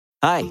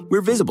Hi, we're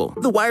Visible,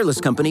 the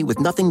wireless company with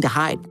nothing to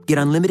hide. Get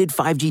unlimited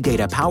 5G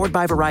data powered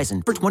by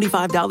Verizon for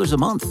 $25 a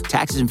month.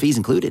 Taxes and fees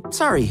included.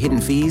 Sorry,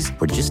 hidden fees.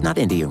 We're just not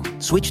into you.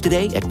 Switch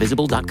today at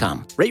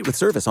Visible.com. Rate with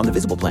service on the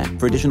Visible plan.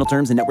 For additional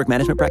terms and network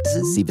management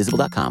practices, see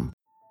Visible.com.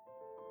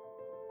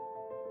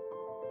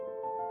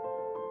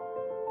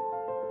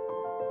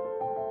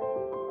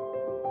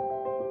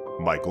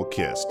 Michael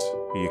Kist.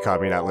 You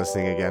caught me not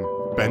listening again?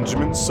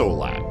 Benjamin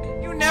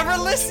Solak. You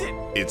never listen!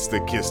 It's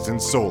the Kist and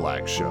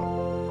Solak Show.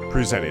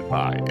 Presented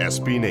by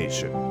SB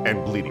Nation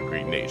and Bleeding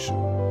Green Nation.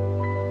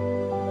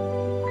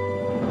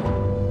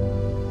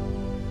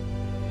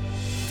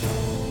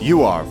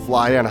 You are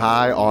flying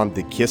high on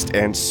the Kist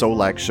and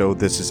Solak Show.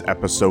 This is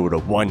episode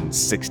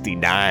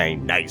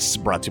 169. Nice.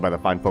 Brought to you by the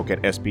fine folk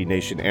at SB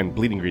Nation and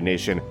Bleeding Green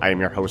Nation. I am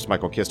your host,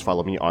 Michael Kist.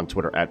 Follow me on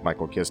Twitter at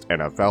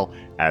MichaelKistNFL.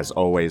 As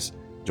always,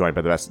 joined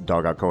by the best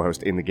doggone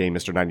co-host in the game,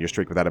 Mr. 9-Year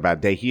Streak Without a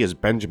Bad Day. He is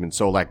Benjamin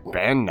Solak.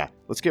 Ben,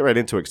 let's get right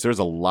into it because there's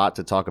a lot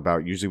to talk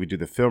about. Usually we do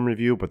the film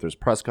review, but there's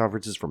press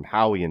conferences from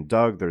Howie and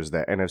Doug. There's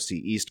the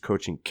NFC East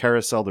coaching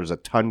carousel. There's a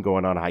ton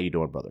going on. How you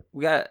doing, brother?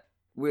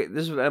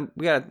 There's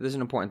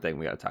an important thing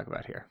we got to talk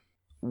about here.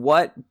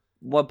 What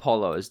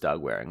polo is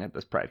Doug wearing at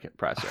this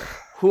presser?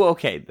 Who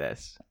okayed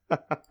this?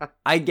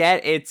 I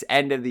get it's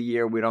end of the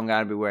year. We don't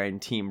got to be wearing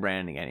team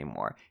branding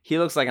anymore. He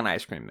looks like an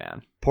ice cream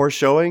man. Poor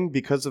showing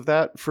because of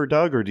that for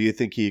Doug, or do you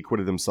think he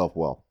acquitted himself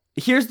well?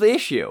 Here's the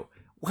issue.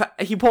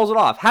 He pulls it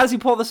off. How does he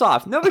pull this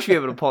off? Nobody should be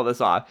able to pull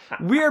this off.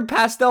 Weird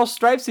pastel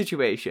stripe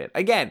situation.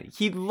 Again,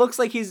 he looks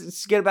like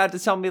he's about to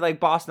tell me like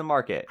Boston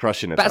Market.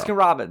 Crushing it, Baskin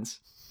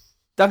Robbins.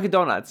 Dunkin'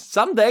 Donuts.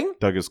 Something.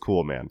 Doug is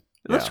cool, man.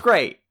 It looks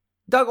great.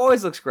 Doug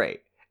always looks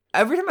great.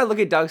 Every time I look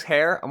at Doug's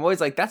hair, I'm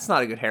always like, that's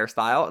not a good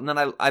hairstyle. And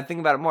then I think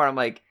about it more. I'm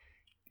like,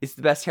 it's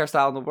the best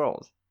hairstyle in the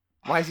world.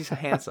 Why is he so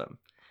handsome?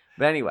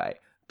 But anyway,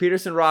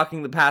 Peterson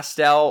rocking the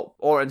pastel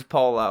orange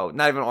polo.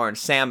 Not even orange,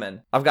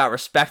 salmon. I've got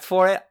respect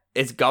for it.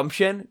 It's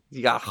gumption.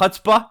 You got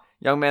chutzpah.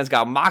 Young man's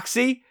got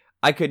moxie.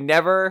 I could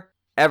never,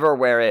 ever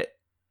wear it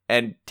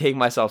and take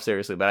myself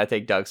seriously, but I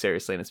take Doug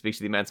seriously, and it speaks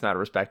to the immense amount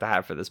of respect I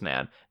have for this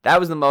man. That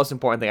was the most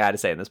important thing I had to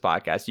say in this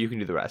podcast. You can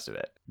do the rest of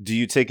it. Do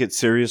you take it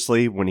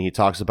seriously when he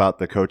talks about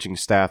the coaching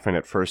staff, and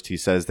at first he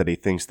says that he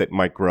thinks that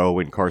Mike Groh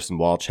and Carson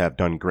Walch have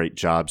done great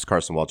jobs,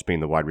 Carson Walch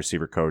being the wide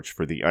receiver coach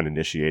for the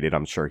uninitiated.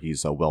 I'm sure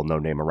he's a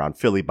well-known name around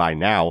Philly by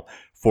now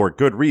for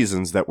good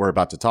reasons that we're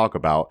about to talk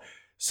about.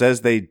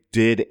 Says they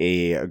did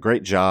a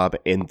great job,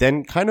 and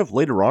then kind of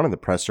later on in the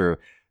presser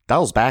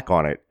dials back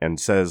on it and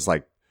says,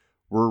 like,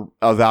 we're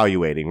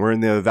evaluating. We're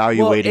in the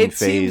evaluating phase. It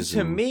seems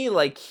to me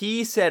like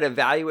he said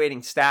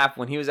evaluating staff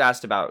when he was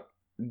asked about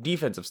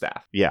defensive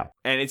staff. Yeah.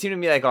 And it seemed to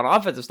me like on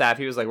offensive staff,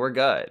 he was like, we're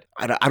good.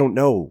 I don't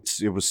know.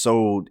 It was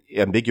so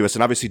ambiguous.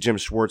 And obviously Jim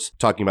Schwartz,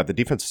 talking about the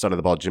defensive side of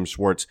the ball, Jim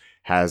Schwartz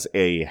has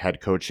a head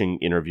coaching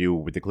interview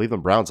with the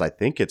Cleveland Browns. I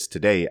think it's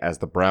today as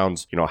the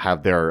Browns,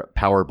 have their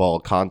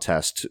Powerball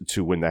contest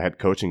to win the head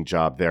coaching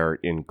job there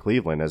in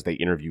Cleveland as they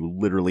interview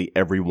literally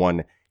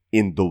everyone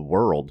in the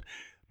world.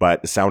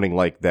 But sounding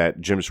like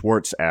that Jim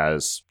Schwartz,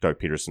 as Doug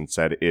Peterson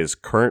said, is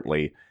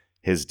currently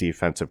his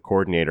defensive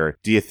coordinator.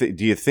 Do you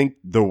think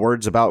the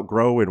words about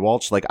Groh and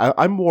Walch, like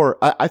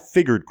I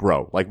figured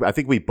Groh, like I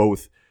think we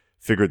both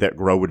figured that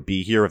Groh would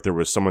be here. If there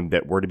was someone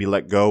that were to be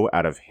let go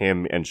out of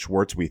him and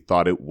Schwartz, we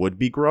thought it would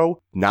be Groh.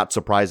 Not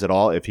surprised at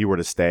all if he were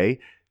to stay.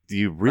 Do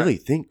you really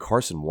think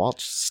Carson Walch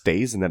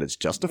stays and that it's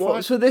justified?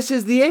 Well, so this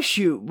is the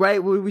issue,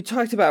 right? We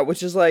talked about,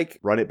 which is like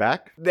run it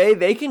back.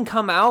 They can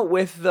come out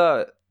with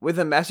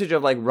a message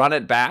of like run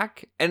it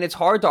back, and it's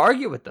hard to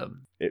argue with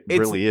them. It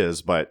really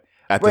is, but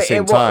at the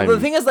same time, the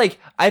thing is, like,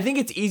 I think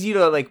it's easy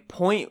to like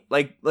point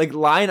like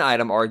line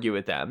item argue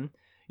with them.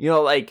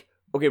 Like,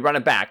 okay, run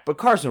it back. But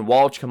Carson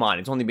Walch, come on,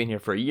 he's only been here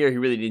for a year. He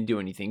really didn't do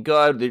anything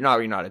good. You're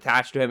not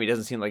attached to him. He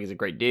doesn't seem like he's a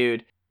great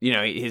dude.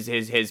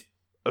 His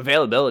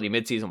availability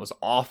midseason was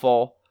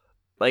awful.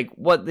 Like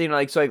what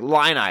so like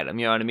line item.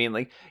 You know what I mean?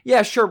 Like,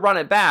 yeah, sure, run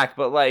it back,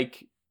 but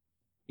like,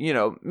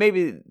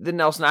 maybe the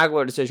Nelson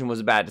Aguilar decision was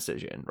a bad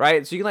decision,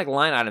 right? So you can like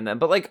line item them.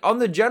 But like on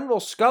the general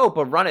scope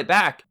of run it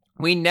back,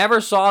 we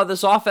never saw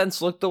this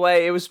offense look the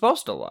way it was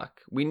supposed to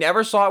look. We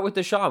never saw it with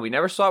Deshaun. We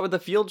never saw it with the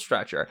field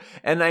stretcher.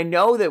 And I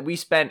know that we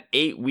spent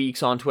 8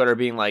 weeks on Twitter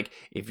being like,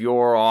 if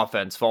your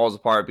offense falls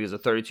apart because a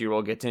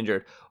 32-year-old gets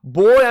injured,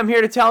 boy, I'm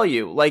here to tell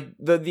you, like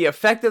the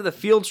effect of the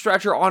field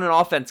stretcher on an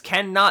offense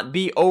cannot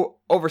be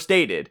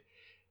overstated.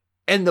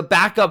 And the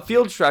backup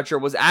field stretcher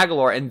was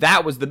Aguilar, and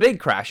that was the big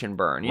crash and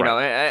burn, you know.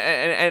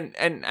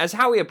 And as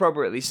Howie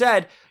appropriately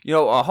said,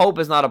 hope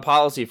is not a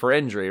policy for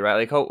injury, right?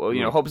 Like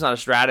hope is not a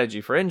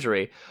strategy for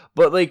injury.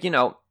 But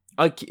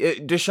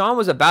Deshaun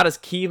was about as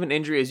key of an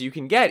injury as you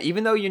can get,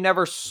 even though you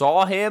never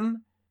saw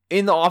him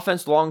in the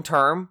offense long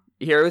term.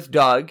 Here with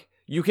Doug,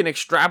 you can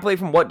extrapolate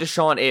from what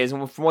Deshaun is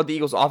and from what the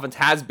Eagles' offense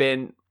has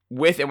been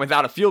with and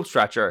without a field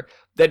stretcher,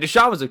 that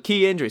Deshaun was a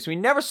key injury. So we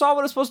never saw what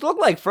it was supposed to look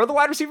like for the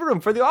wide receiver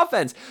room, for the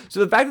offense. So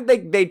the fact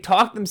that they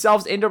talked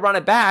themselves into run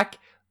it back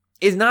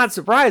is not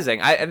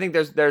surprising. I think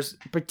there's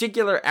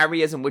particular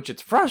areas in which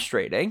it's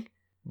frustrating.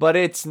 but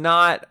it's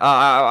not.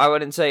 I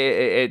wouldn't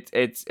say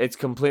it's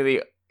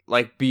completely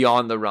like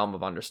beyond the realm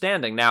of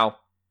understanding. Now,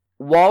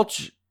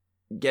 Walsh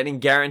getting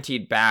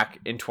guaranteed back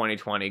in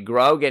 2020,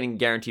 Groh getting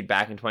guaranteed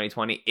back in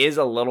 2020 is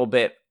a little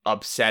bit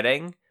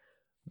upsetting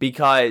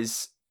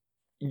because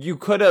you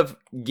could have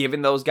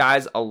given those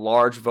guys a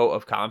large vote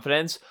of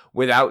confidence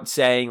without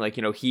saying, like,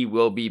 you know, he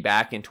will be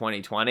back in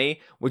 2020,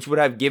 which would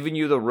have given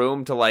you the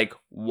room to, like,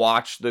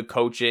 watch the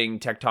coaching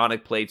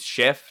tectonic plates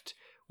shift,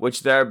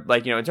 which they're,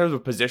 like, you know, in terms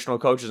of positional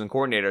coaches and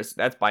coordinators,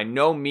 that's by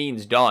no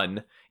means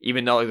done,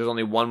 even though, like, there's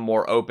only one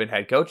more open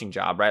head coaching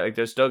job, right? Like,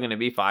 there's still going to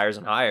be fires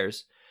and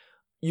hires.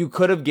 You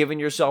could have given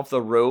yourself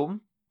the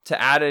room to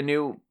add a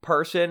new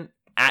person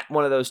at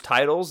one of those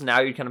titles. Now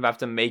you kind of have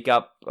to make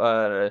up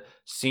a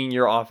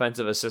senior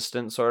offensive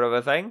assistant sort of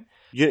a thing.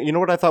 You know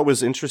what I thought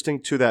was interesting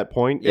to that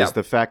point is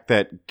the fact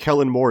that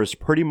Kellen Moore is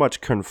pretty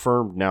much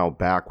confirmed now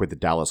back with the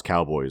Dallas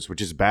Cowboys, which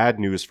is bad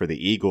news for the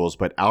Eagles,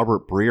 but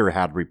Albert Breer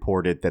had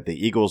reported that the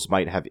Eagles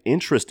might have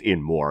interest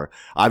in Moore.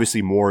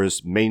 Obviously,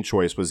 Moore's main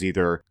choice was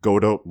either go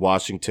to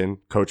Washington,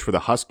 coach for the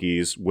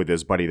Huskies with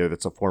his buddy there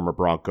that's a former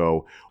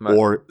Bronco,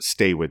 or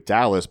stay with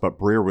Dallas, but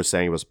Breer was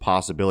saying it was a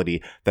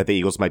possibility that the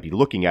Eagles might be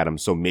looking at him,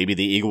 so maybe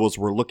the Eagles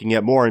were looking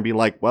at Moore and being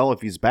like, well,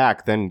 if he's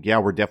back, then yeah,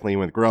 we're definitely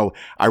with Groh.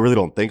 I really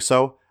don't think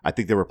so. I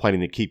think they were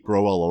planning to keep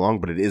Groh all along,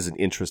 but it is an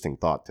interesting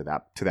thought to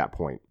that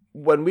point.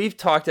 When we've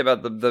talked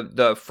about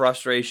the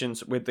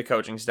frustrations with the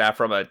coaching staff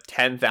from a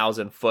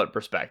 10,000 foot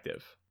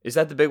perspective, is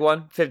that the big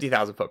one?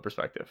 50,000 foot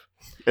perspective.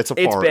 It's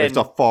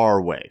a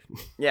far way.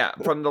 Yeah,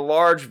 from the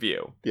large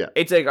view. Yeah,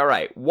 it's like, all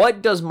right,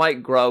 what does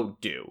Mike Groh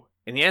do?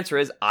 And the answer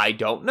is, I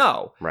don't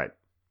know. Right.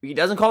 He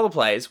doesn't call the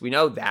plays. We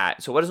know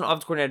that. So what does an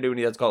offensive coordinator do when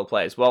he doesn't call the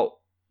plays?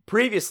 Well,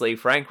 previously,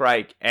 Frank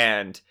Reich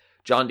and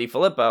John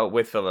DeFilippo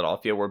with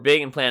Philadelphia were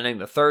big in planning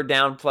the third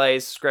down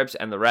plays scripts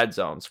and the red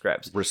zone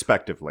scripts.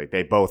 Respectively.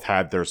 They both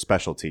had their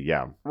specialty,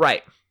 yeah.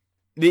 Right.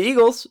 The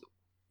Eagles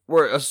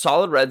were a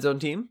solid red zone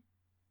team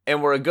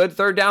and were a good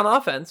third down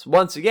offense.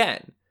 Once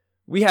again,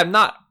 we have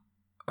not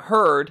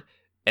heard,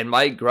 and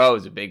Mike Groh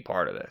is a big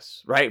part of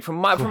this, right? From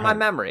my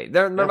memory.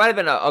 There might have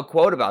been a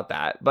quote about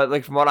that, but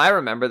like from what I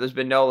remember, there's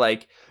been no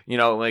like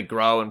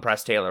Groh and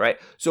Press Taylor, right?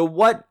 So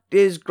what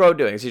is Groh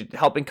doing? Is he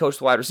helping coach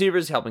the wide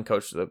receivers, helping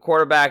coach the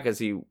quarterback? Is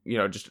he,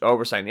 just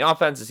oversighting the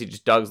offense? Is he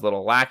just Doug's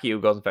little lackey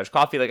who goes and fetch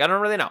coffee? Like, I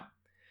don't really know.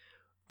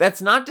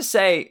 That's not to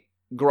say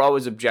Groh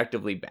is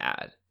objectively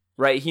bad,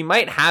 right? He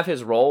might have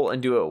his role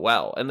and do it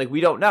well. And like,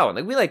 we don't know. And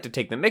like, we like to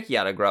take the mickey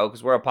out of Groh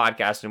because we're a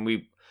podcast and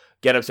we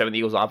get upset when the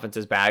Eagles offense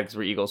is bad because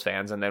we're Eagles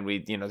fans, and then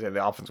we, say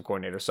the offensive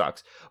coordinator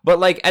sucks. But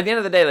like at the end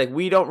of the day, like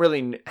we don't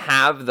really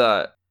have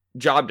the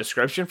job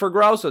description for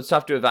Groh, so it's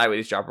tough to evaluate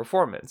his job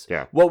performance.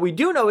 Yeah. What we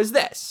do know is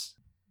this.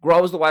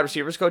 Groh was the wide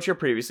receivers coach here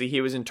previously.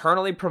 He was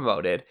internally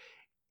promoted.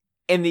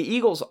 And the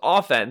Eagles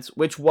offense,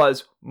 which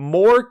was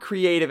more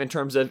creative in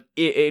terms of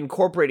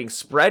incorporating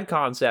spread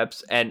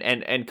concepts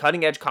and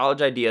cutting edge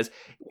college ideas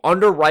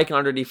under Reich and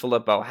under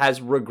DeFilippo,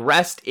 has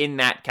regressed in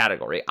that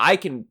category. I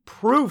can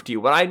prove to you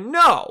what I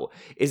know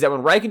is that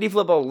when Reich and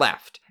DeFilippo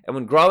left and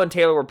when Groh and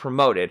Taylor were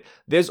promoted,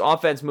 this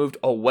offense moved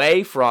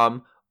away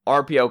from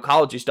RPO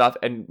college stuff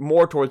and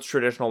more towards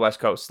traditional West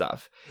Coast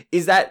stuff.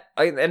 Is that,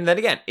 and then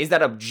again, is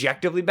that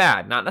objectively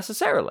bad? Not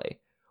necessarily.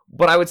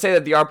 But I would say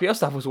that the RPO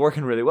stuff was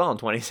working really well in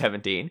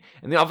 2017,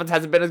 and the offense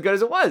hasn't been as good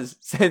as it was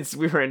since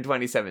we were in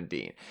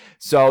 2017.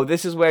 So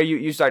this is where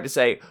you start to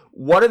say,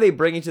 what are they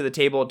bringing to the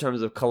table in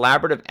terms of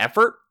collaborative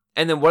effort?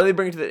 And then what are they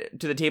bringing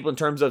to the table in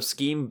terms of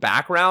scheme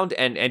background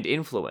and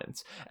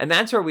influence? And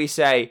that's where we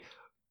say,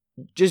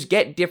 just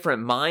get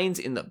different minds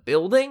in the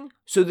building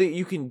so that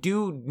you can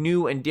do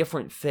new and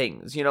different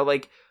things.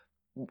 Like,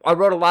 I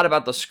wrote a lot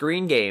about the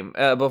screen game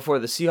before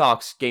the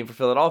Seahawks game for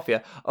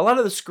Philadelphia. A lot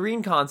of the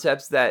screen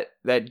concepts that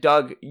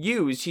Doug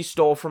used, he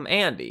stole from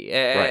Andy.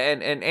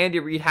 And Andy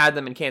Reid had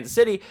them in Kansas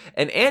City,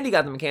 and Andy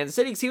got them in Kansas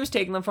City because he was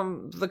taking them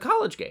from the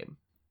college game.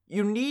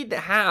 You need to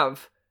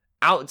have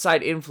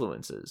outside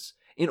influences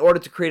in order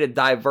to create a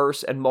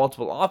diverse and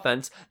multiple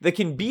offense that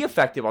can be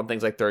effective on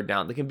things like third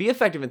down, that can be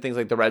effective in things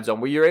like the red zone,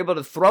 where you're able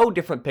to throw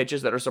different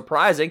pitches that are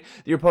surprising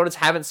that your opponents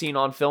haven't seen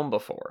on film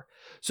before.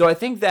 So I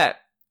think that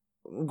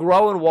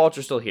Groh and Walsh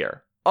are still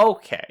here.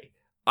 Okay.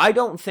 I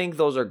don't think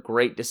those are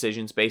great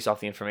decisions based off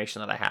the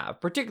information that I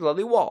have,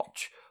 particularly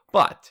Walsh.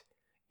 But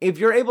if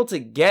you're able to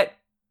get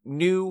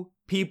new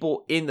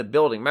people in the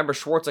building, remember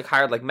Schwartz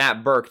hired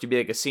Matt Burke to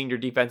be a senior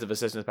defensive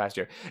assistant this past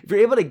year. If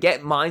you're able to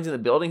get minds in the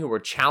building who will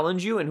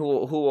challenge you and who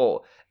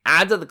will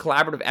add to the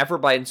collaborative effort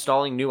by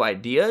installing new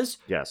ideas,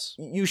 yes,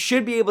 you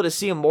should be able to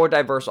see a more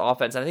diverse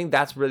offense. And I think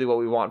that's really what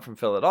we want from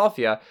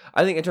Philadelphia.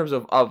 I think in terms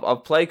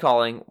of play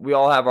calling, we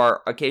all have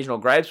our occasional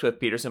gripes with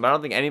Peterson, but I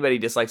don't think anybody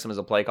dislikes him as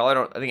a play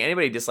caller. I think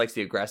anybody dislikes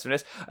the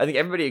aggressiveness. I think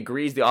everybody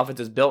agrees the offense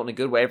is built in a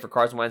good way for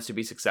Carson Wentz to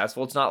be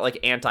successful. It's not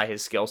anti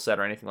his skill set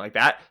or anything like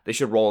that. They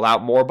should roll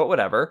out more, but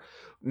whatever.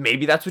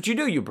 maybe that's what you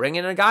do. You bring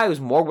in a guy who's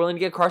more willing to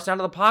get Carson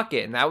out of the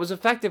pocket, and that was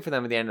effective for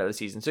them at the end of the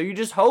season. So you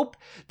just hope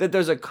that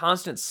there's a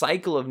constant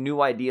cycle of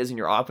new ideas in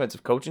your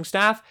offensive coaching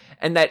staff,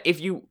 and that if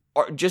you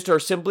are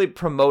simply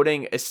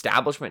promoting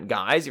establishment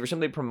guys, if you're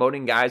simply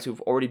promoting guys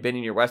who've already been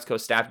in your West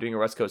Coast staff doing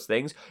your West Coast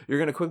things, you're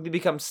going to quickly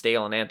become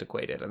stale and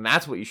antiquated, and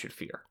that's what you should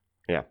fear.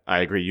 Yeah, I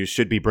agree. You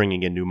should be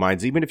bringing in new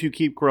minds. Even if you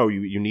keep Grow,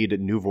 you need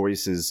new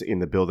voices in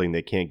the building.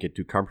 They can't get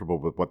too comfortable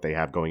with what they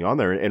have going on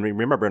there. And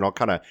remember, and I'll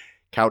kind of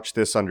couch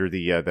this under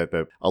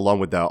the along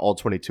with the All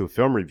 22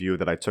 film review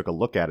that I took a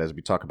look at as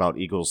we talk about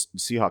Eagles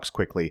Seahawks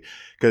quickly,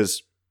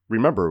 because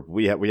remember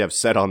we have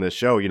said on this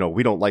show,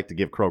 we don't like to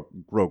give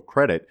Grow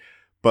credit,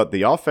 but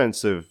the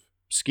offensive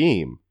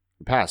scheme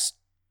the past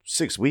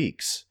 6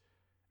 weeks,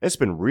 it's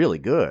been really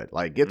good.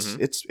 Like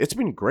it's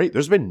been great.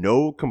 There's been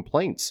no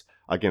complaints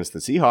against the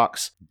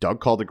Seahawks. Doug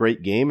called a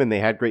great game, and they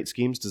had great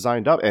schemes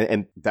designed up.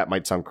 And that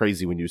might sound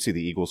crazy when you see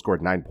the Eagles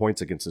scored 9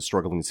 points against the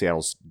struggling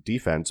Seattle's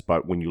defense,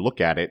 but when you look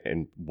at it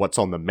and what's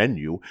on the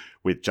menu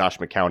with Josh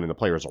McCown and the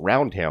players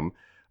around him,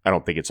 I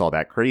don't think it's all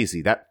that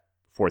crazy. That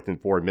 4th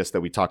and 4 miss that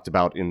we talked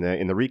about in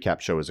the recap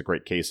show is a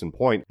great case in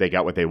point. They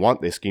got what they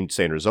want. They schemed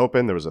Sanders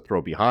open. There was a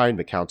throw behind.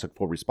 McCown took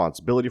full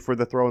responsibility for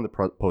the throw in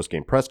the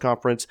post-game press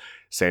conference.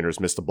 Sanders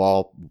missed the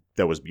ball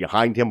that was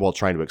behind him while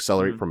trying to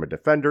accelerate from a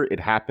defender.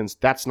 It happens.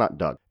 That's not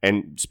Doug.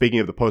 And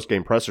speaking of the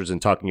post-game pressers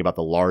and talking about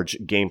the large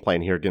game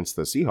plan here against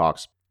the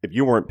Seahawks, if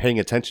you weren't paying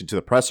attention to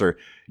the presser,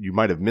 you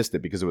might have missed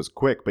it because it was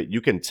quick, but you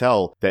can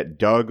tell that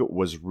Doug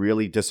was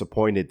really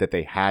disappointed that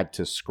they had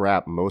to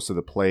scrap most of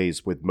the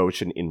plays with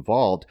motion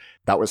involved.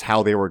 That was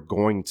how they were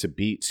going to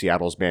beat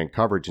Seattle's man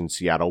coverage, and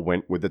Seattle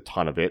went with a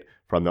ton of it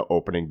from the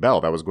opening bell.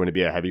 That was going to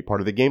be a heavy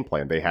part of the game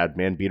plan. They had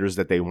man beaters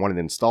that they wanted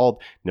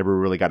installed, never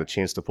really got a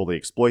chance to fully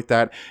exploit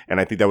that, and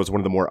I think that was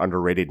one of the more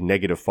underrated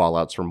negative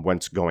fallouts from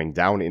Wentz going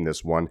down in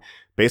this one.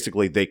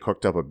 Basically, they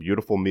cooked up a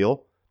beautiful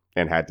meal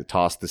and had to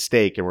toss the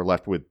steak, and were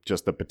left with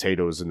just the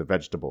potatoes and the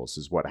vegetables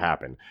is what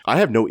happened. I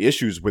have no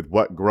issues with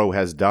what Grow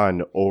has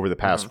done over the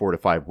past 4 to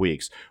 5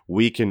 weeks.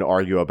 We can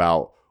argue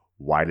about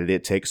why did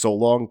it take so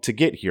long to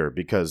get here,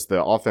 because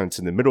the offense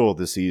in the middle of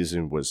the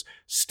season was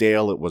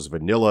stale, it was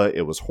vanilla,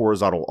 it was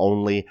horizontal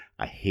only.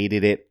 I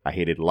hated it. I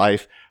hated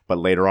life. But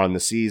later on in the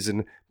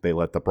season, they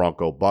let the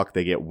Bronco buck.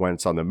 They get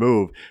Wentz on the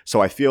move.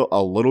 So I feel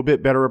a little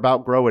bit better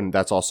about Grow, and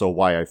that's also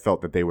why I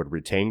felt that they would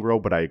retain Grow,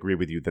 but I agree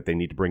with you that they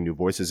need to bring new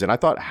voices. And I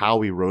thought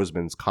Howie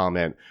Roseman's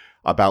comment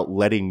about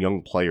letting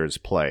young players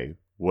play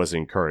was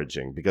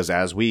encouraging, because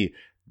as we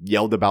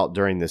yelled about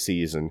during the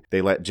season,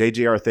 they let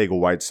J.J.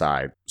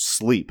 Arcega-Whiteside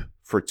sleep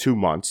for 2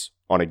 months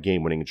on a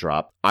game-winning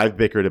drop. I've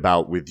bickered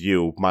about with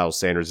you Miles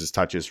Sanders'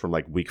 touches from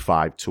like week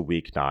 5 to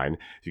week 9.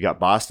 You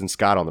got Boston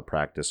Scott on the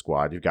practice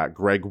squad. You've got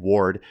Greg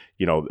Ward.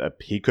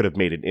 He could have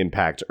made an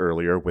impact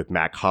earlier with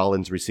Mac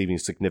Hollins receiving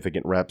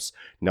significant reps.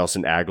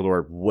 Nelson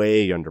Aguilar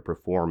way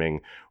underperforming.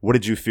 What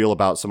did you feel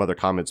about some other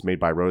comments made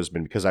by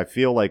Roseman? Because I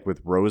feel like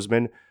with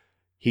Roseman,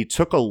 he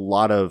took a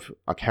lot of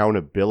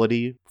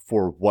accountability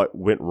for what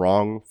went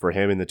wrong for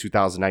him in the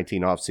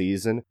 2019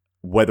 offseason.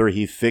 Whether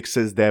he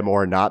fixes them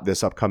or not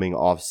this upcoming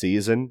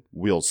offseason,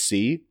 we'll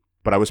see.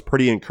 But I was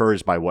pretty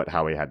encouraged by what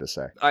Howie had to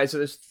say. All right, so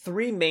there's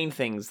 3 main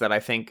things that I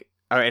think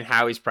are in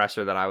Howie's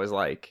presser that I was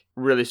like,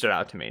 really stood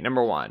out to me.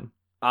 Number 1,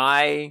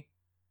 I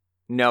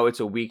know it's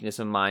a weakness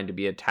of mine to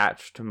be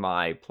attached to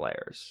my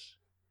players.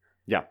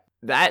 Yeah.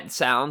 That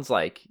sounds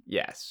like,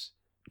 yes.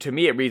 To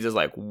me, it reads as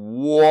like,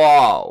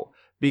 whoa.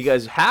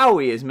 Because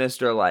Howie is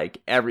Mr. like,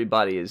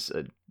 everybody is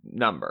a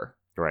number.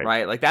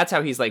 Right. Like that's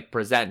how he's like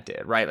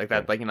presented. Right. Like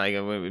that, like,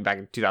 back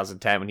in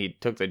 2010 when he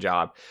took the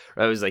job,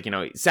 it was like,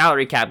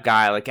 salary cap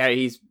guy, like, hey,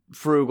 he's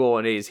frugal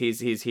and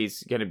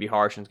he's going to be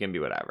harsh and it's going to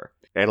be whatever.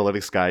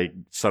 Analytics guy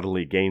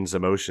suddenly gains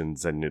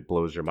emotions and it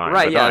blows your mind.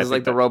 Right. But yeah. It's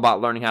like the robot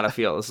learning how to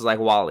feel. This is like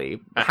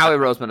Wall-E. Howie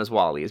Roseman is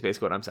Wall-E is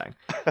basically what I'm saying.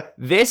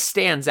 This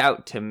stands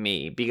out to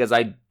me because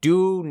I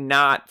do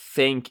not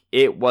think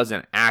it was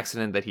an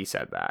accident that he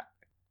said that.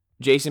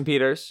 Jason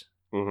Peters,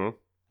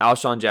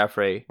 Alshon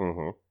Jeffrey,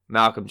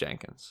 Malcolm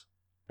Jenkins.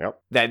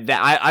 Yep.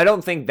 I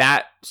don't think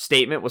that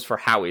statement was for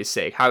Howie's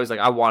sake. Howie's like,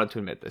 I wanted to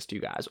admit this to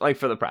you guys, like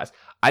for the press.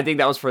 I think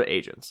that was for the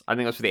agents. I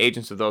think that was for the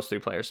agents of those 3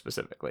 players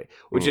specifically,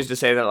 which is to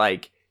say that,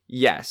 like,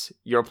 yes,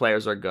 your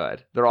players are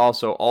good. They're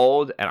also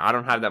old, and I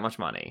don't have that much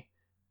money.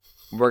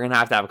 We're going to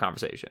have a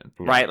conversation,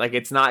 right? Like,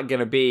 it's not going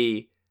to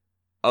be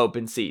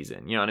open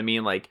season. You know what I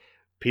mean? Like,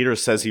 Peter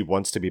says he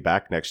wants to be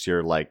back next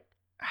year. Like,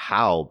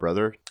 how,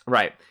 brother?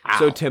 Right. Ow.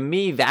 So to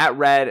me, that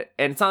read,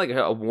 and it's not like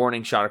a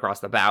warning shot across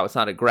the bow. It's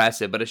not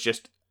aggressive, but it's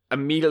just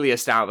immediately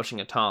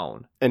establishing a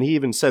tone. And he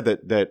even said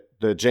that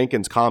the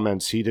Jenkins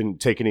comments, he didn't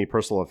take any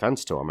personal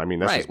offense to him. I mean,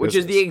 that's right, which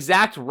is the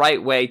exact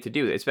right way to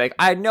do this. Like,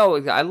 I know,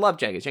 I love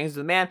Jenkins. Jenkins is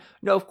the man.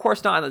 No, of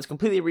course not. That's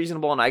completely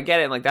reasonable, and I get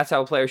it. And like, that's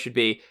how a player should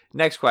be.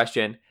 Next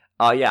question.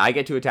 Yeah, I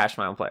get too attached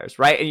to my own players,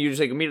 right? And you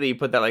just like immediately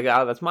put that like,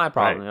 oh, that's my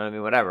problem, right. You know what I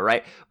mean? Whatever,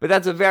 right? But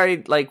that's a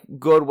very like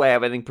good way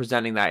of, I think,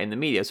 presenting that in the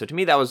media. So to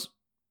me, that was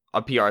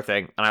a PR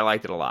thing, and I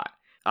liked it a lot.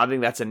 I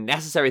think that's a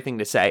necessary thing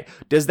to say.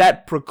 Does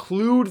that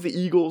preclude the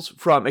Eagles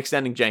from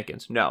extending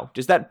Jenkins? No.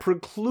 Does that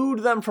preclude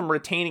them from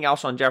retaining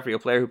Alshon Jeffrey, a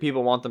player who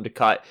people want them to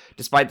cut,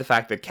 despite the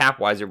fact that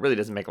cap-wise it really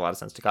doesn't make a lot of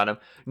sense to cut him?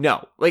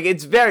 No. Like,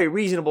 it's very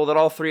reasonable that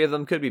all three of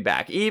them could be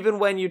back, even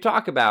when you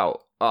talk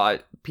about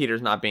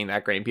Peters not being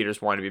that great and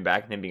Peters wanting to be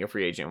back and him being a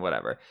free agent,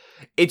 whatever.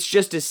 It's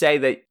just to say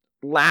that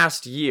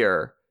last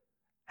year,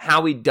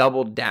 Howie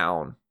doubled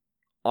down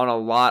on a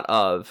lot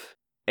of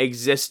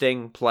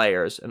existing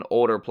players and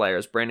older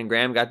players. Brandon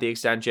Graham got the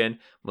extension.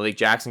 Malik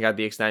Jackson got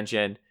the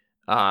extension.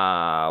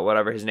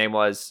 Whatever his name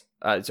was.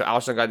 So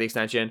Alshon got the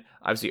extension.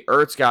 Obviously,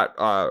 Ertz got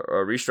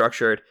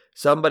restructured.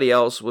 Somebody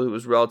else who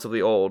was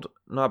relatively old,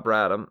 not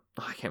Bradham.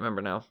 I can't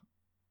remember now.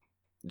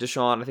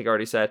 Deshaun, I think I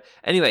already said.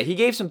 Anyway, he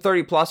gave some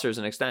 30-plusers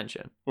an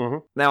extension.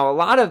 Mm-hmm. Now,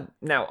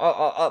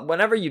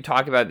 whenever you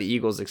talk about the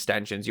Eagles'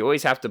 extensions, you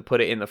always have to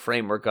put it in the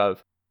framework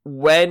of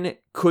when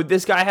could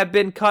this guy have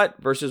been cut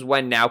versus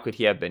when now could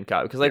he have been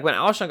cut? Because like when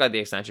Alshon got the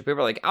extension, people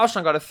are like,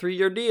 Alshon got a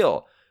 3-year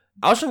deal.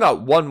 Alshon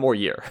got 1 more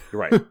year.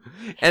 Right.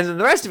 And then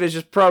the rest of it is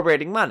just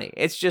prorating money.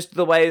 It's just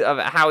the way of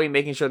Howie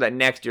making sure that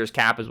next year's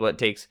cap is what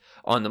takes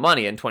on the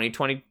money, and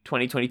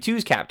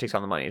 2022's cap takes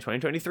on the money, and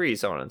 2023,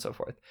 so on and so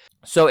forth.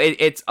 So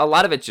it's a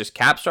lot of it's just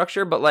cap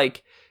structure, but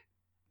like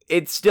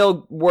it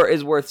still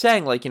is worth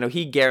saying, like, you know,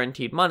 he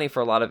guaranteed money for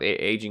a lot of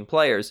aging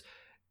players.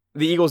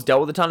 The Eagles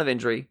dealt with a ton of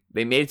injury.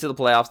 They made it to the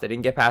playoffs. They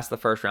didn't get past the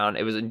first round.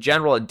 It was, in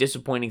general, a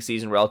disappointing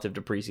season relative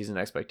to preseason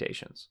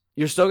expectations.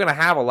 You're still going to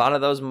have a lot of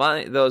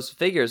those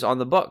figures on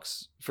the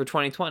books for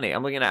 2020.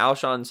 I'm looking at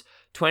Alshon's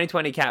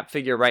 2020 cap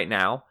figure right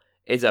now.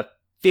 Is a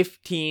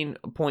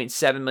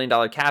 $15.7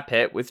 million cap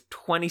hit with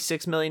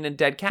 $26 million in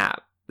dead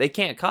cap. They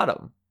can't cut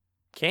him.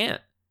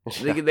 Can't.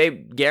 They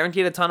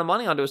guaranteed a ton of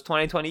money onto his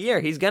 2020 year.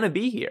 He's going to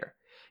be here.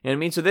 You know what I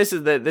mean? So this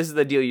is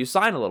the deal you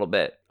sign a little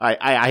bit.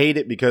 I hate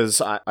it because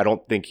I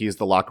don't think he's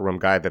the locker room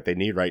guy that they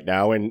need right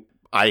now. And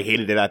I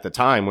hated it at the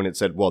time when it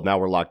said, well, now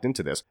we're locked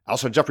into this.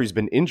 Alshon Jeffrey's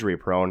been injury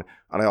prone,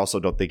 and I also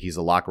don't think he's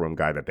the locker room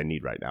guy that they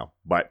need right now.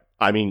 But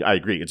I mean, I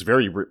agree. It's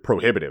very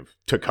prohibitive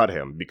to cut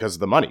him because of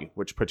the money,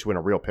 which puts you in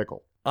a real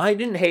pickle. I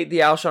didn't hate the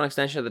Alshon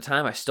extension at the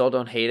time. I still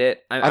don't hate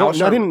it. I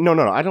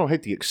don't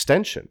hate the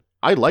extension.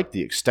 I like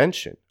the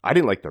extension. I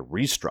didn't like the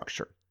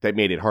restructure that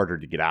made it harder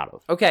to get out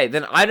of. Okay,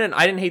 then I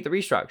didn't hate the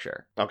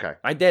restructure. Okay.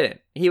 I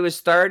didn't. He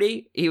was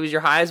 30, he was your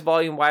highest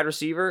volume wide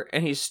receiver,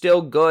 and he's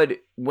still good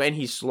when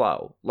he's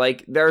slow.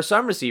 Like, there are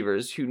some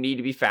receivers who need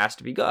to be fast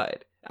to be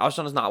good.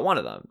 Alshon is not one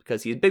of them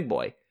because he's a big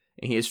boy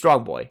and he is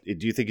strong boy.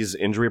 Do you think his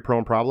injury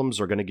prone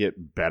problems are going to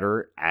get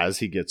better as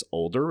he gets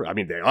older? I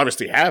mean, they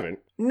obviously haven't.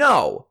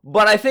 No,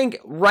 but I think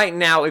right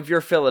now, if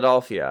you're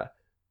Philadelphia,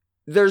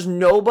 there's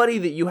nobody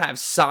that you have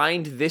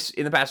signed this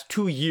in the past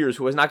 2 years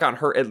who has not gotten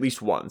hurt at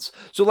least once.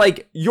 So,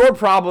 like, your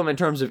problem in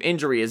terms of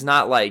injury is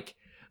not like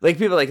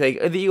people like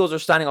the Eagles are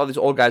signing all these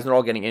old guys and they're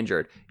all getting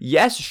injured.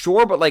 Yes,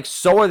 sure, but like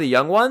so are the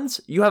young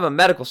ones. You have a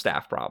medical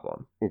staff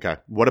problem. Okay.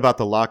 What about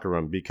the locker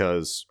room?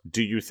 Because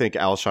do you think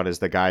Alshon is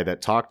the guy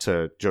that talked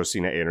to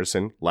Josina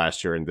Anderson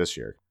last year and this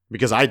year?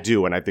 Because I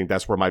do, and I think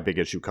that's where my big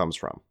issue comes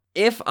from.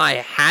 If I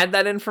had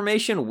that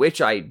information,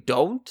 which I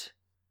don't,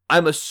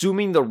 I'm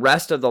assuming the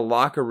rest of the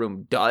locker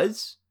room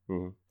does.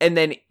 Mm-hmm. And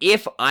then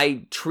if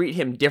I treat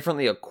him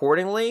differently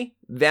accordingly,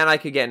 then I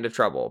could get into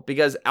trouble.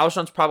 Because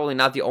Alshon's probably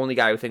not the only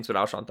guy who thinks what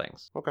Alshon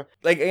thinks. Okay.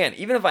 Like, again,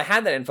 even if I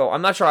had that info,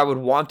 I'm not sure I would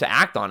want to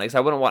act on it. Because I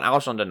wouldn't want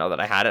Alshon to know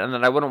that I had it. And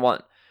then I wouldn't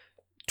want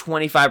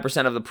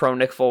 25% of the pro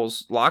Nick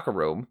Foles locker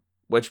room,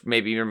 which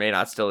maybe or may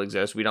not still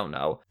exist. We don't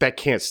know. That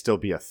can't still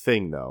be a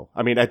thing, though.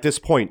 I mean, at this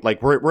point,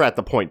 like, we're at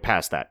the point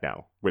past that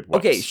now. With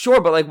Wentz. Okay,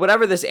 sure, but like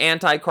whatever this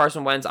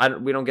anti-Carson Wentz,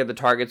 we don't get the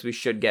targets we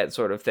should get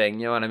sort of thing.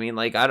 You know what I mean?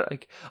 Like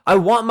I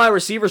want my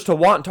receivers to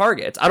want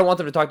targets. I don't want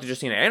them to talk to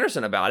Josina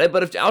Anderson about it.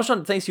 But if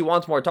Alshon thinks he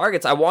wants more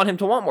targets, I want him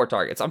to want more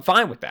targets. I'm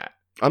fine with that.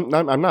 I'm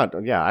not.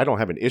 Yeah, I don't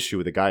have an issue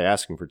with a guy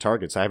asking for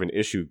targets. I have an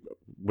issue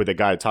with a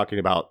guy talking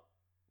about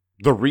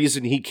the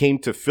reason he came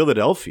to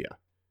Philadelphia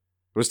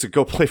was to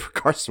go play for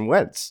Carson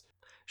Wentz.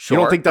 Sure,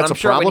 you don't think that's a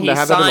problem to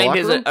have that in the locker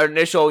room? When he signed his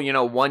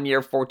initial, 1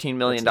 year, $14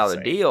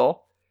 million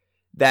deal,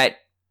 that.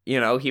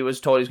 He was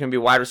told he was going to be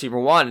wide receiver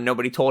 1, and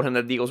nobody told him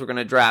that the Eagles were going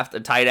to draft a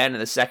tight end in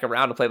the second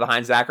round to play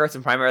behind Zach Ertz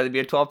and primarily be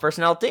a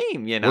 12-personnel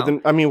team, Well,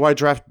 then, I mean, why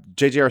draft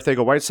J.J.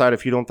 Arcega-Whiteside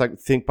if you don't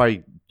think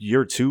by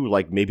year 2,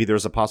 like, maybe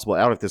there's a possible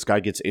out if this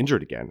guy gets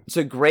injured again? It's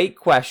a great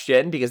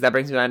question, because that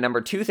brings me to my number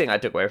 2 thing I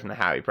took away from the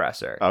Howie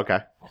presser. Okay.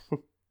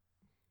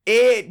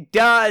 It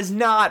does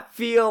not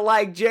feel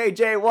like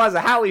JJ was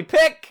a Howie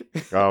pick.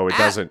 Oh, it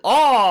doesn't.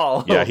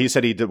 All. Yeah, he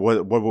said he did.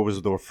 What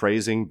was the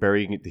phrasing?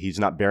 He's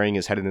not burying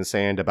his head in the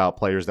sand about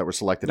players that were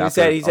selected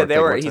after.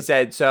 He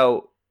said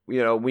so.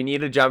 We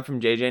need a jump from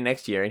JJ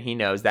next year, and he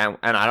knows that.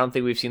 And I don't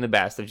think we've seen the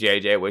best of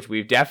JJ, which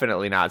we've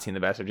definitely not seen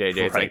the best of JJ.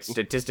 It's like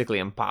statistically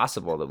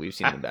impossible that we've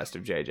seen the best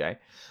of JJ.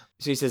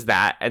 So he says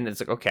that, and it's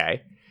like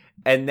okay,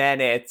 and then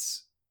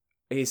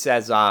he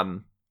says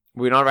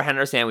we don't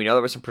understand. We know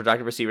there were some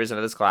productive receivers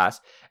into this class.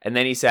 And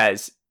then he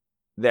says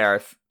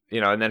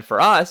and then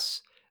for us,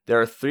 there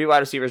are 3 wide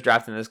receivers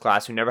drafted in this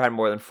class who never had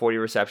more than 40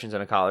 receptions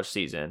in a college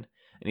season.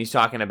 and he's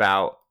talking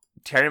about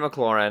Terry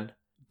McLaurin,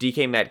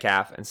 DK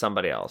Metcalf, and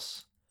somebody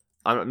else.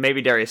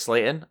 Maybe Darius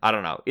Slayton. I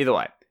don't know. Either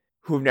way,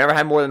 who've never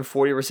had more than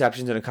 40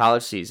 receptions in a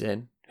college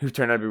season, who've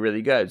turned out to be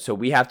really good. So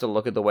we have to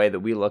look at the way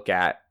that we look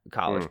at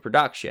college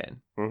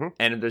production. Mm-hmm.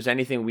 And if there's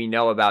anything we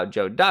know about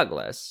Joe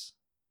Douglas,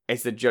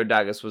 it's that Joe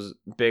Douglas was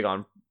big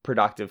on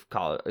productive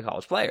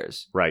college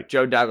players. Right.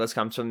 Joe Douglas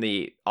comes from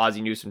the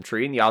Ozzie Newsome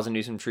tree, and the Ozzie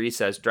Newsome tree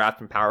says draft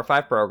from Power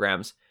 5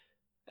 programs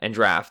and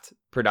draft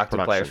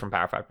productive players from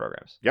Power 5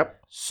 programs.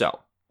 Yep.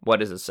 So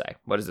what does it say?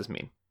 What does this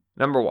mean?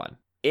 Number one,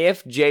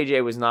 if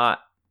JJ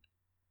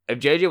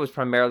was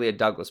primarily a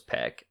Douglas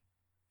pick,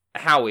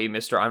 Howie,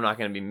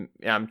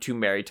 I'm too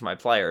married to my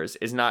players,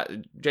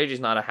 JJ's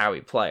not a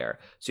Howie player.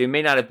 So he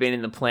may not have been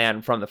in the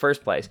plan from the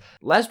first place.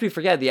 Lest we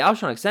forget, the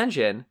Alshon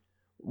extension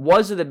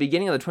was at the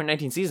beginning of the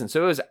 2019 season.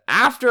 So it was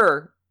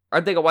after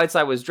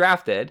Arcega-Whiteside was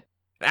drafted,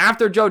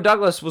 after Joe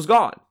Douglas was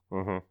gone.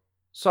 Mm-hmm.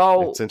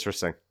 So it's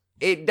interesting.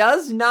 It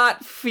does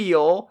not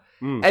feel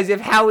as if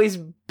Howie's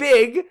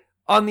big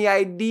on the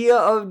idea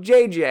of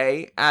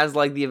JJ as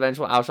like the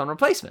eventual Alshon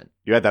replacement.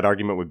 You had that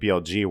argument with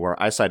BLG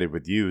where I sided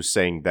with you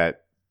saying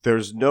that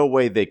there's no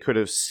way they could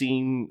have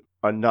seen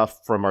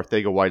enough from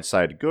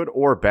Arcega-Whiteside, good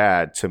or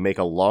bad, to make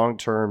a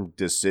long-term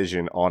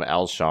decision on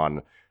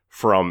Alshon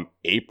from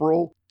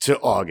April to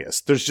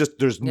August.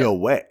 There's no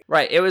way.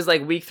 Right. It was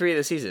like week 3 of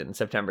the season,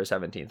 September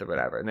 17th or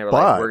whatever. And they were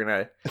like, we're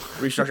going to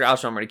restructure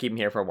Alshon. We're going to keep him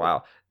here for a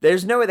while.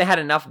 There's no way they had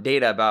enough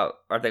data about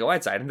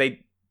Arcega-Whiteside. And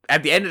they,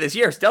 at the end of this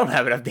year, still don't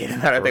have enough data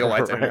about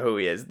Arcega-Whiteside or who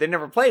he is. They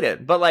never played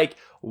it. But like,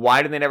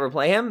 why did they never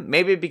play him?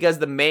 Maybe because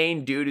the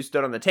main dude who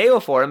stood on the table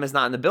for him is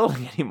not in the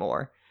building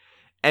anymore.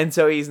 And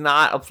so he's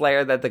not a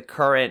player that the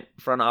current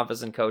front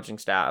office and coaching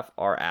staff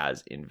are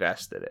as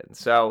invested in.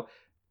 So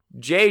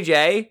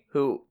JJ,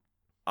 who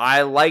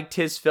I liked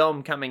his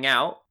film coming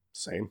out.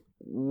 Same.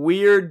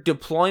 Weird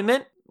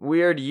deployment,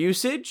 weird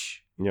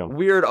usage,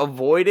 weird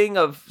avoiding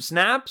of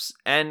snaps,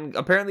 and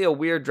apparently a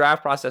weird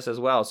draft process as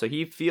well. So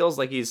he feels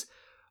like he's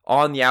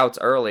on the outs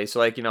early. So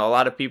like, a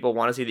lot of people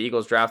want to see the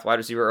Eagles draft wide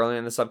receiver early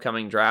in this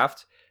upcoming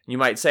draft. You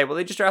might say, well,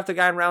 they just drafted a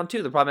guy in round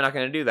 2. They're probably not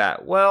going to do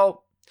that.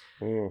 Well,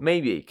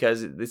 maybe,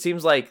 because it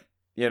seems like,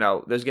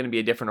 there's going to be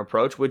a different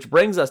approach, which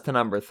brings us to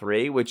number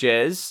 3, which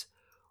is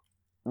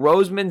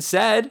Roseman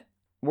said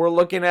we're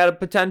looking at a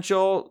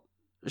potential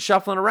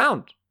shuffling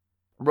around.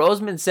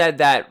 Roseman said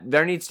that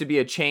there needs to be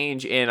a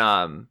change in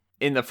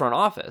the front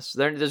office.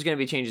 There's going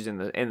to be changes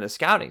in the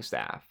scouting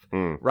staff,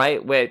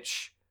 right?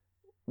 Which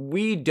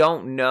we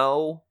don't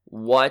know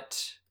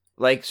what,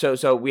 like,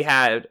 so we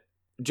had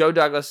Joe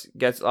Douglas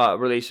gets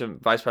released from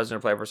vice president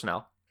of player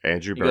personnel.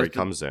 Andrew Berry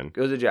comes in.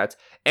 Goes to Jets.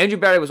 Andrew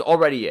Berry was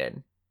already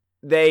in.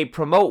 They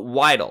promote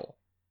Weidl,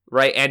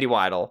 right? Andy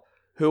Weidl,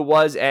 who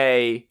was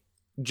a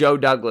Joe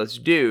Douglas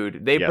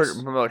dude. They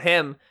promote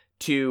him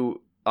to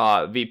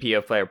VP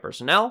of player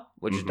personnel,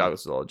 which is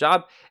Douglas' old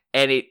job.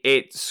 And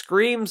it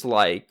screams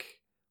like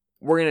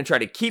we're going to try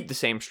to keep the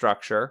same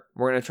structure.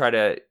 We're going to try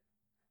to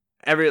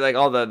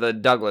all the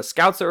Douglas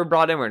scouts that were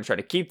brought in, we're going to try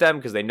to keep them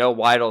because they know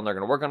Weidl and they're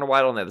going to work under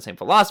Weidl and they have the same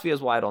philosophy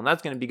as Weidl, and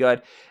that's going to be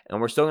good. And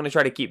we're still going to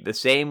try to keep the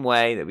same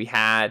way that we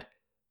had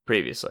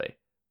previously.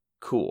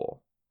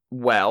 Cool.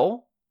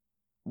 Well,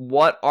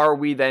 what are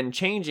we then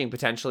changing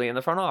potentially in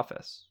the front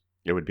office?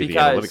 It would be the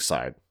analytics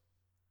side.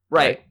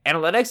 Right.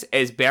 Analytics.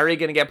 Is Barry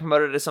going to get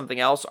promoted to something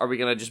else? Are we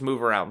going to just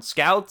move around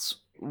scouts?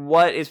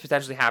 What is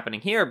potentially happening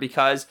here?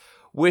 Because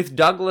with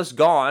Douglas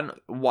gone,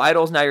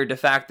 Weidl's now your de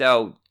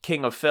facto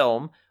king of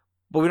film,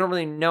 but we don't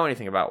really know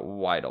anything about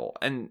Weidl.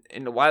 And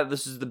Weidl,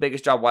 this is the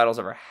biggest job Weidl's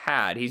ever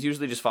had. He's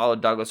usually just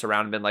followed Douglas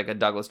around and been like a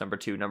Douglas number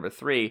 2, number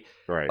 3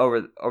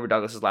 over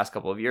Douglas's last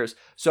couple of years.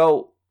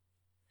 So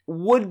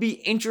would be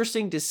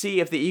interesting to see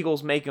if the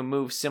Eagles make a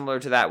move similar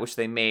to that which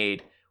they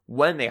made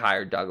when they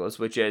hired Douglas,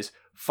 which is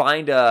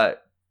find a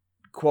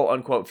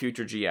quote-unquote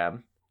future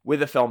GM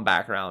with a film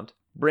background,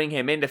 bring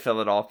him into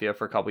Philadelphia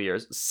for a couple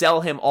years,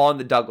 sell him on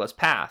the Douglas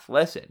path.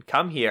 Listen,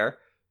 come here,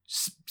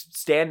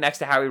 stand next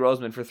to Howie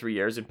Roseman for 3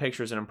 years in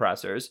pictures and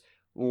impressors,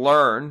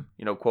 learn,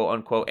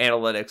 quote-unquote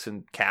analytics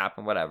and cap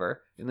and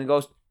whatever, and then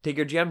go take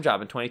your GM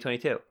job in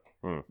 2022,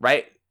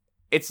 right?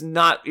 It's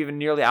not even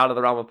nearly out of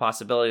the realm of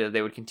possibility that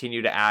they would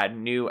continue to add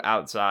new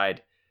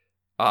outside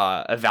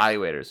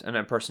evaluators and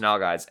then personnel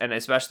guys. And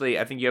especially,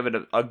 I think you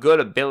have a good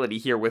ability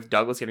here with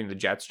Douglas getting the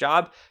Jets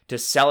job to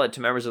sell it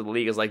to members of the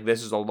league as like,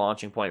 this is a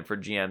launching point for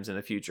GMs in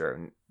the future.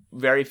 And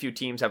very few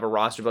teams have a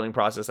roster building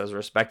process as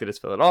respected as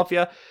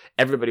Philadelphia.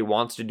 Everybody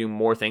wants to do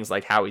more things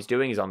like how he's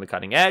doing. He's on the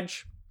cutting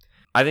edge.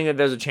 I think that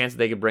there's a chance that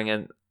they could bring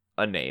in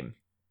a name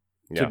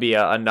to be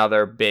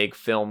another big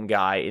film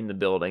guy in the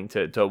building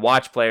to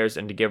watch players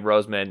and to give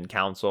Roseman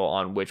counsel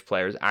on which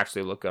players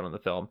actually look good on the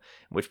film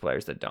and which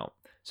players that don't.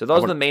 So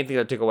those are the main things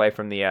I took away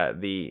from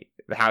the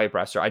Howie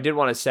presser. I did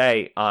want to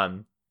say,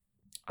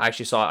 I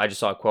just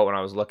saw a quote when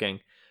I was looking.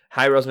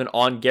 Howie Roseman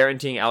on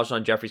guaranteeing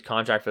Alshon Jeffrey's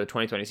contract for the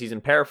 2020 season.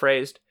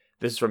 Paraphrased,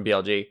 this is from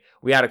BLG.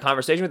 We had a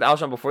conversation with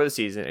Alshon before the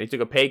season, and he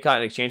took a pay cut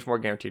in exchange for more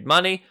guaranteed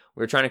money.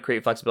 We were trying to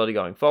create flexibility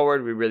going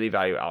forward. We really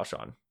value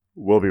Alshon.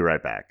 We'll be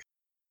right back.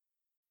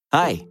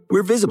 Hi,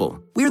 we're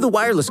Visible. We're the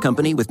wireless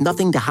company with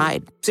nothing to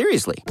hide.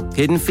 Seriously.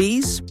 Hidden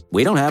fees?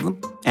 We don't have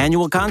them.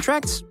 Annual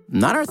contracts?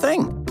 Not our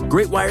thing.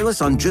 Great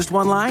wireless on just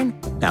one line?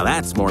 Now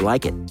that's more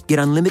like it. Get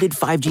unlimited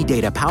 5G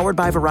data powered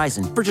by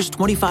Verizon for just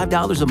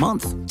 $25 a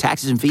month.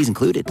 Taxes and fees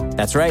included.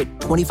 That's right,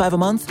 $25 a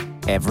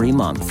month, every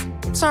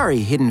month. Sorry,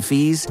 hidden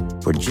fees.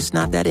 We're just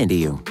not that into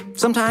you.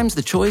 Sometimes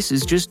the choice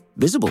is just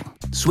Visible.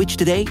 Switch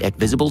today at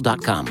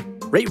Visible.com.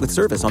 Rate with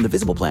service on the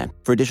Visible plan.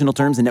 For additional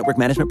terms and network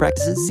management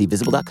practices, see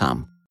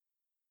Visible.com.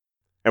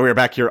 And we are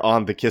back here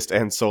on the Kist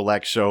and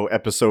Solak Show,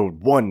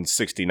 episode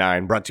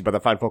 169, brought to you by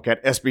the fine folk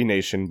at SB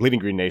Nation, Bleeding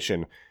Green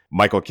Nation.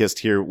 Michael Kist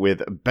here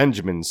with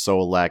Benjamin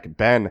Solak.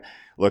 Ben,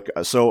 look,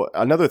 so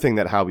another thing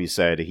that Howie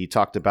said, he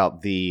talked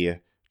about the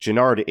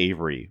Genard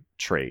Avery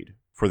trade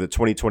for the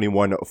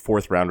 2021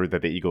 fourth rounder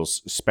that the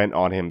Eagles spent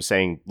on him,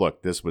 saying,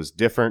 look, this was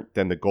different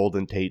than the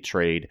Golden Tate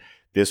trade.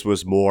 This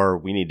was more,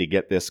 we need to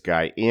get this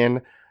guy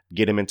in,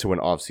 get him into an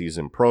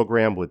offseason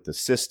program with the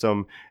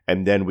system,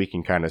 and then we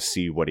can kind of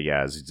see what he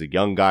has. He's a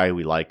young guy.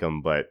 We like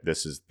him, but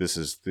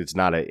it's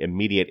not an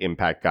immediate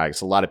impact guy.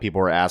 So a lot of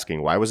people are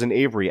asking, why wasn't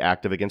Avery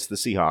active against the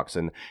Seahawks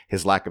and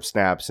his lack of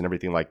snaps and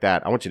everything like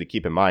that? I want you to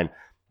keep in mind,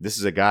 this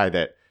is a guy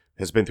that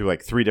has been through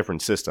like 3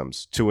 different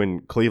systems. 2 in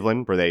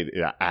Cleveland, where they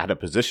had a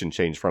position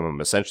change from him,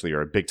 essentially,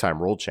 or a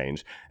big-time role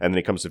change. And then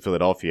he comes to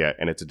Philadelphia,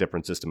 and it's a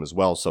different system as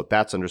well. So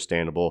that's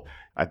understandable.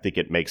 I think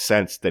it makes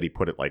sense that he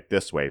put it like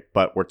this way.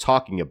 But we're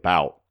talking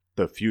about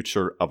the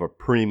future of a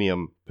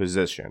premium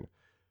position,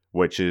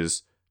 which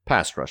is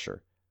pass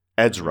rusher,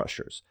 edge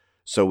rushers.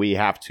 So we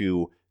have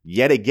to,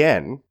 yet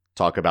again,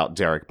 talk about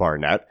Derek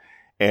Barnett.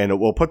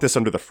 And we'll put this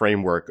under the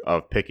framework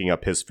of picking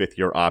up his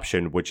 5th-year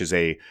option, which is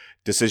a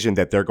decision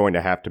that they're going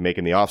to have to make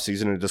in the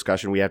offseason, a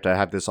discussion we have to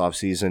have this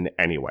offseason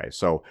anyway.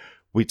 So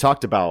we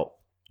talked about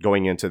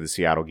going into the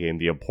Seattle game,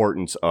 the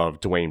importance of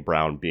Duane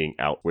Brown being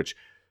out, which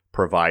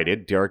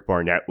provided Derek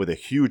Barnett with a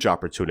huge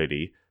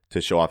opportunity to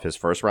show off his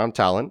first-round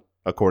talent,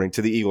 according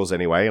to the Eagles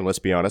anyway. And let's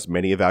be honest,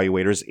 many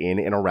evaluators in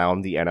and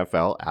around the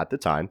NFL at the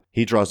time.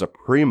 He draws a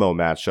primo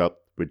matchup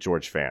with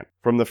George Fant.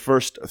 From the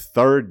first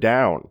 3rd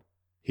down,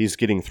 he's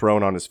getting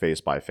thrown on his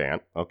face by Fant.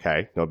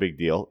 Okay, no big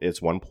deal.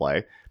 It's one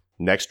play.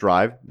 Next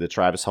drive, the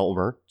Travis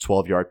Homer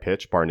 12-yard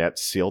pitch. Barnett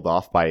sealed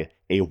off by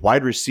a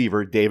wide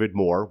receiver, David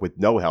Moore, with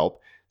no help.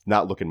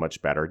 Not looking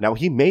much better. Now,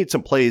 he made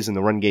some plays in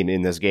the run game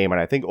in this game,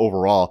 and I think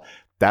overall,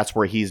 that's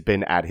where he's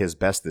been at his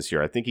best this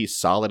year. I think he's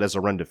solid as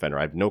a run defender.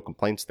 I have no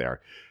complaints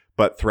there.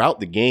 But throughout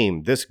the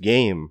game, this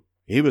game,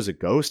 he was a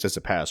ghost as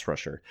a pass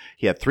rusher.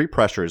 He had 3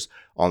 pressures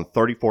on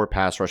 34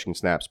 pass rushing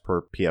snaps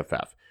per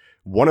PFF.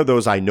 One of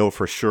those I know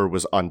for sure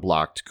was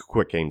unblocked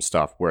quick game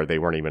stuff where they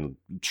weren't even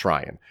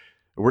trying.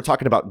 We're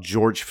talking about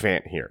George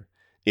Fant here.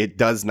 It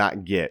does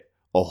not get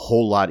a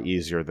whole lot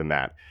easier than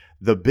that.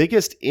 The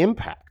biggest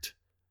impact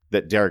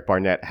that Derek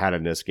Barnett had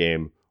in this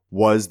game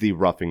was the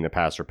roughing the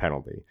passer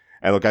penalty.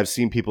 And look, I've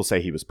seen people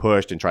say he was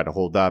pushed and tried to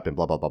hold up and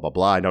blah, blah, blah, blah,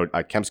 blah. I know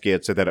Kemsky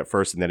had said that at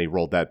first, and then he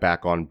rolled that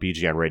back on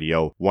BGN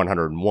Radio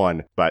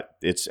 101. But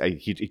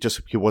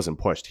he wasn't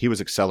pushed. He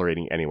was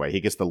accelerating anyway.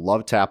 He gets the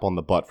love tap on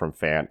the butt from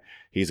Fant.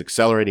 He's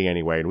accelerating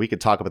anyway. And we could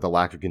talk about the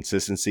lack of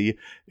consistency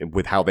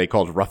with how they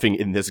called roughing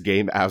in this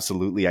game.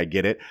 Absolutely, I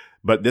get it.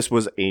 But this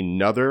was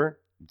another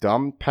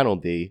dumb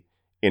penalty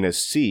in a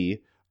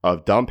sea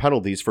of dumb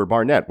penalties for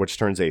Barnett, which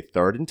turns a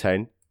 3rd and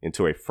 10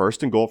 into a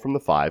 1st and goal from the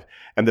 5,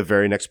 and the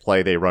very next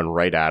play they run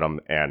right at him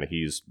and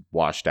he's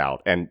washed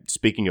out. And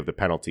speaking of the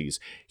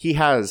penalties, he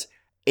has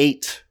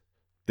 8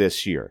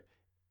 this year.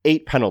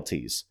 8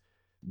 penalties.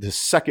 The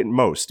second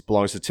most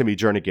belongs to Timmy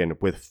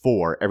Jernigan with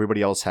 4.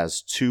 Everybody else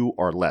has 2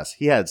 or less.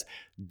 He has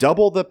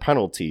double the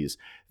penalties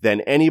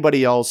than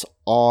anybody else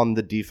on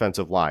the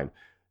defensive line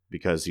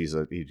because he's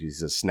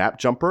a snap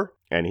jumper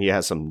and he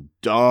has some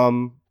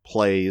dumb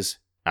plays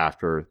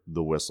after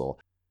the whistle.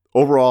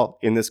 Overall,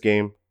 in this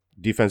game,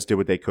 defense did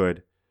what they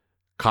could.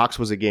 Cox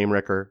was a game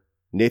wrecker.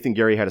 Nathan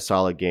Gerry had a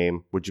solid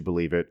game. Would you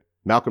believe it?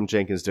 Malcolm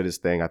Jenkins did his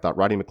thing. I thought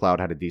Rodney McLeod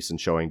had a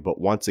decent showing. But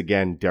once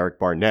again, Derek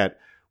Barnett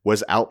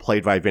was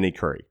outplayed by Vinny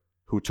Curry,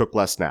 who took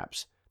less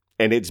snaps.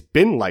 And it's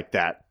been like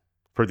that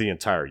for the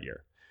entire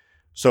year.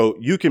 So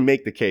you can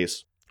make the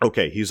case,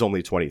 okay, he's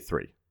only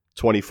 23,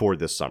 24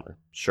 this summer.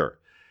 Sure.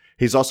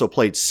 He's also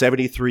played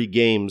 73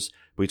 games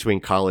between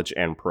college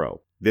and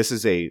pro. This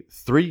is a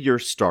 3-year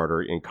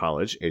starter in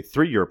college, a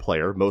 3-year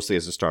player, mostly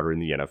as a starter in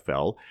the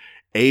NFL.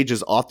 Age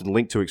is often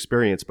linked to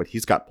experience, but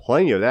he's got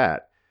plenty of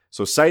that.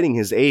 So citing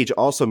his age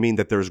also means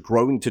that there's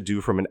growing to do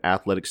from an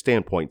athletic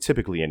standpoint,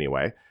 typically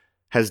anyway.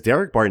 Has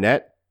Derek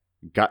Barnett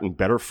gotten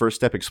better first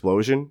step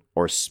explosion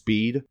or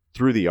speed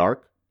through the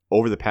arc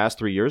over the past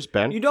 3 years,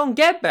 Ben? You don't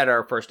get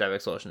better first step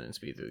explosion and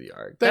speed through the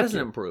arc. That doesn't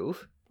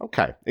improve.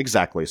 Okay,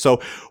 exactly.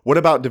 So what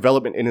about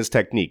development in his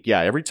technique? Yeah,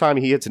 every time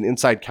he hits an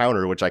inside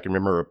counter, which I can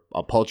remember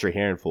a paltry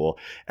handful,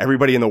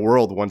 everybody in the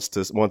world wants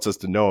us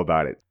to know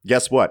about it.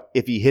 Guess what?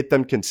 If he hit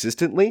them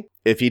consistently,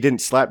 if he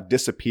didn't slap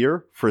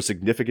disappear for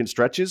significant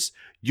stretches,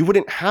 you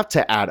wouldn't have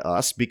to add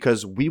us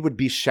because we would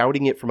be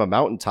shouting it from a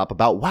mountaintop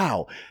about,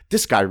 wow,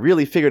 this guy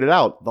really figured it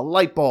out. The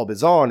light bulb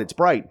is on, it's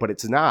bright, but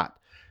it's not.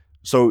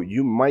 So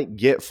you might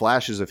get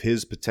flashes of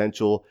his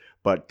potential,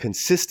 but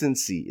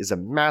consistency is a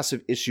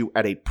massive issue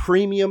at a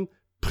premium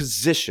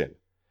position.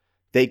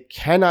 They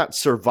cannot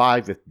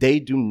survive if they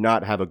do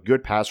not have a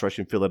good pass rush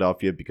in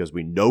Philadelphia, because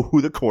we know who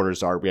the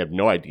corners are. We have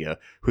no idea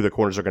who the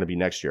corners are going to be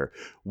next year.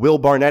 Will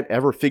Barnett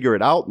ever figure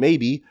it out?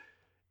 Maybe.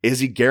 Is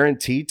he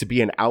guaranteed to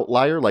be an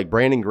outlier like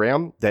Brandon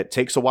Graham that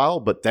takes a while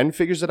but then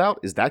figures it out?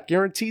 Is that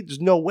guaranteed? There's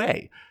no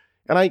way.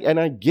 And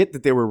I get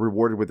that they were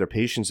rewarded with their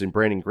patience in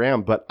Brandon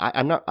Graham, but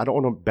I don't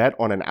want to bet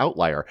on an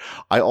outlier.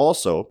 I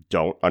also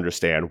don't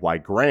understand why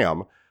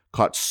Graham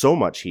caught so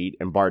much heat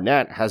and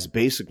Barnett has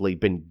basically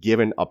been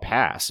given a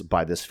pass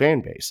by this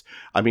fan base.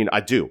 I mean,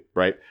 I do,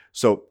 right?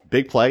 So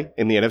big play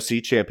in the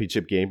NFC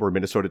Championship game where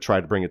Minnesota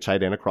tried to bring a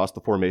tight end across the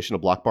formation to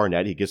block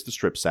Barnett. He gets the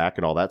strip sack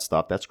and all that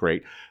stuff. That's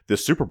great. The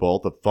Super Bowl,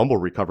 the fumble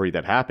recovery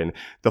that happened,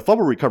 the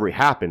fumble recovery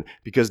happened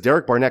because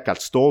Derek Barnett got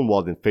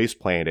stonewalled and face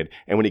planted.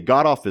 And when he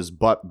got off his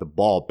butt, the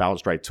ball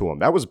bounced right to him.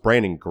 That was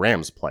Brandon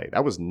Graham's play.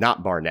 That was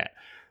not Barnett.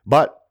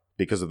 But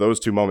because of those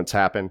two moments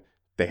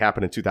they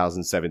happen in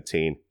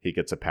 2017. He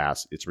gets a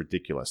pass. It's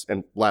ridiculous.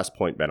 And last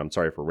point, Ben, I'm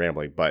sorry for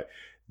rambling, but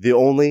the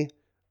only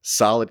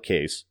solid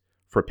case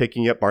for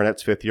picking up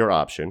Barnett's fifth-year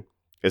option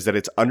is that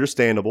it's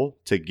understandable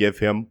to give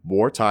him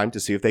more time to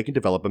see if they can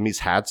develop him. He's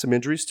had some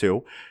injuries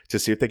too, to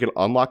see if they can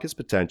unlock his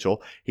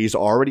potential. He's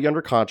already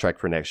under contract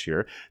for next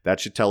year. That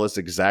should tell us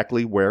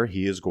exactly where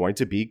he is going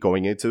to be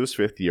going into his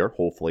fifth year,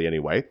 hopefully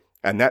anyway.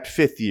 And that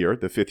fifth year,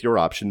 the fifth-year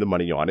option, the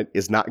money on it,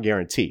 is not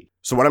guaranteed.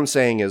 So what I'm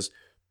saying is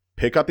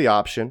pick up the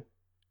option,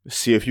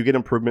 see if you get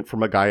improvement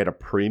from a guy at a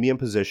premium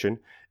position.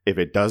 If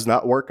it does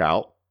not work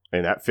out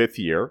in that fifth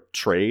year,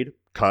 trade,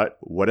 cut,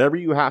 whatever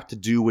you have to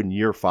do in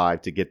year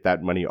 5 to get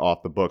that money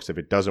off the books if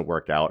it doesn't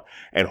work out,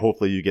 and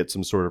hopefully you get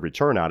some sort of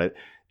return on it.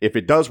 If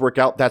it does work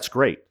out, that's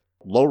great.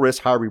 Low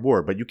risk, high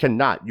reward, but you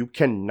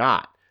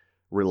cannot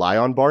rely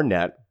on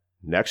Barnett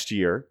next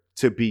year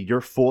to be your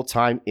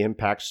full-time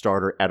impact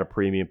starter at a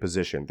premium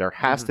position. There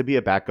has to be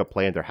a backup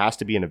plan. There has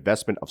to be an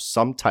investment of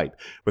some type,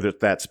 whether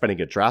that's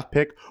spending a draft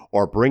pick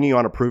or bringing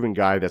on a proven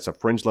guy that's a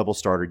fringe-level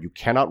starter. You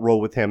cannot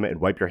roll with him and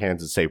wipe your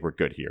hands and say, we're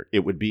good here. It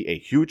would be a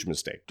huge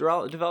mistake.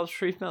 Develop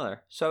Sharif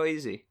Miller. So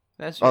easy.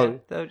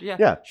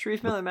 Yeah.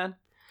 Sharif Miller, man.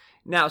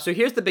 Now, so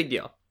here's the big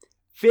deal.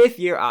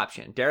 Fifth-year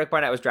option. Derek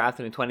Barnett was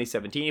drafted in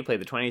 2017. He played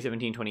the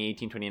 2017,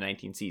 2018,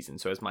 2019 season.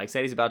 So as Mike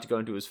said, he's about to go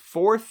into his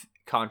 4th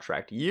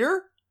contract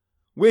year,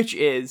 which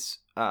is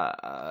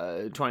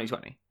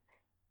 2020.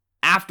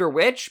 After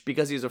which,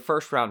 because he's a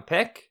first-round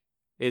pick,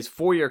 his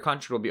 4-year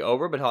contract will be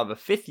over, but he'll have a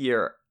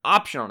 5th-year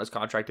option on his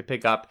contract to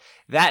pick up.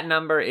 That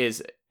number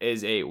is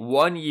a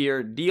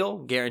 1-year deal,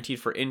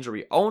 guaranteed for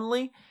injury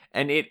only,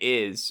 and it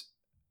is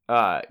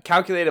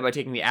calculated by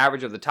taking the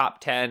average of the top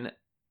 10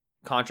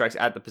 contracts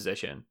at the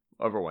position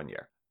over 1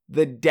 year.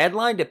 The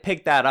deadline to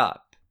pick that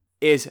up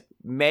is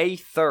May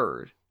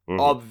 3rd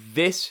of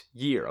this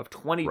year, of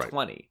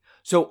 2020. Right.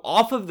 So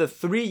off of the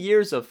 3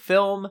 years of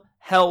film,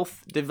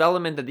 health,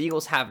 development that the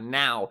Eagles have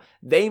now,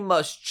 they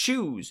must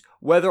choose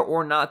whether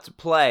or not to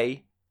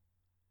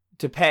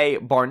pay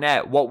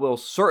Barnett what will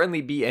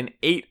certainly be an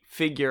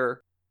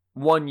 8-figure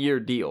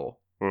 1-year deal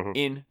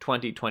in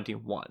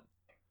 2021.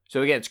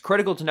 So again, it's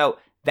critical to note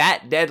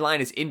that deadline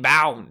is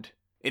inbound.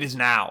 It is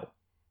now.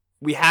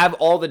 We have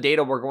all the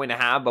data we're going to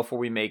have before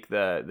we make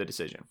the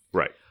decision.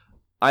 Right.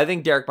 I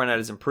think Derek Barnett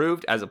has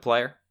improved as a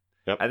player.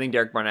 Yep. I think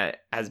Derek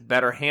Barnett has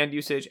better hand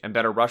usage and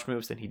better rush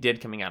moves than he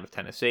did coming out of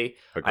Tennessee.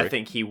 Agreed. I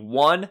think he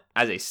won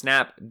as a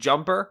snap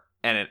jumper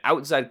and an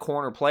outside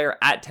corner player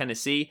at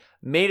Tennessee,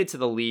 made it to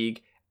the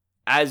league.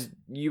 As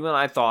you and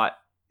I thought,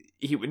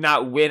 he would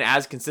not win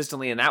as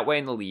consistently in that way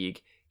in the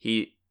league.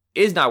 He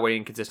is not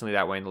winning consistently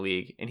that way in the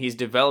league, and he's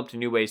developed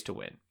new ways to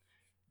win.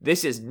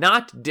 This is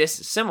not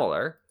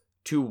dissimilar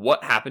to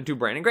what happened to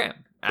Brandon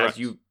Graham, as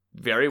you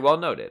very well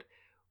noted.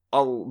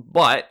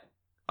 But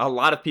a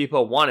lot of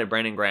people wanted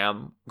Brandon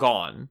Graham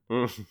gone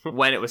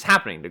when it was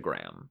happening to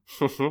Graham.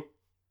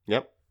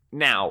 Yep.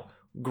 Now,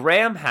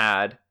 Graham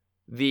had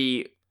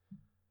the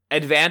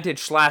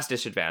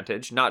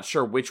advantage/disadvantage, not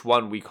sure which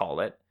one we call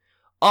it,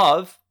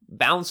 of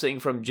bouncing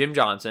from Jim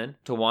Johnson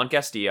to Juan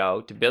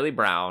Castillo to Billy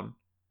Brown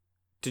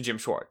to Jim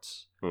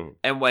Schwartz.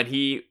 And when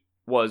he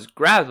was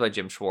grabbed by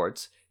Jim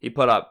Schwartz, he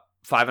put up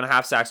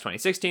 5.5 sacks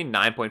 2016,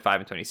 9.5 in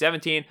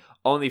 2017,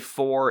 only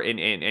 4 in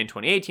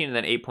 2018, and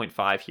then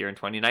 8.5 here in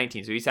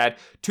 2019. So he's had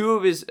 2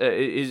 of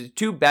his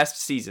 2 best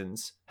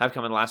seasons have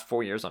come in the last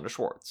 4 years under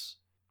Schwartz.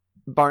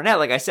 Barnett,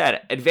 like I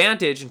said,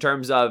 advantage in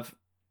terms of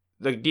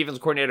the defense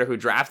coordinator who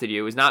drafted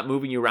you is not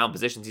moving you around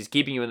positions. He's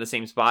keeping you in the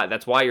same spot.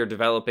 That's why you're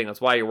developing. That's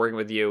why you're working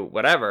with you,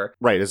 whatever.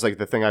 Right. It's like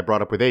the thing I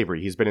brought up with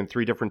Avery. He's been in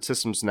 3 different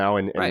systems now,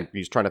 and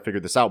he's trying to figure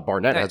this out.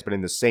 Barnett has been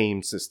in the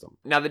same system.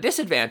 Now, the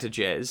disadvantage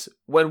is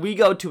when we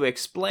go to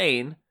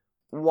explain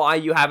why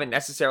you haven't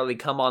necessarily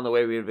come on the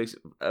way we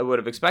would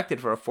have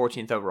expected for a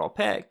 14th overall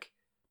pick,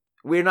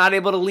 we're not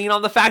able to lean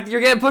on the fact that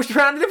you're getting pushed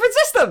around in different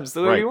systems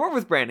the way we were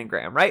with Brandon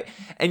Graham, right?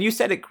 And you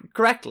said it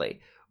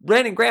correctly.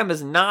 Brandon Graham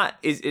is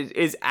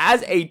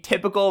as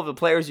atypical of the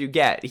players you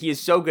get. He is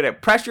so good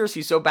at pressures.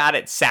 He's so bad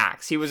at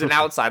sacks. He was an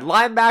outside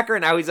linebacker,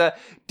 and now he's a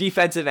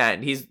defensive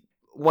end. He's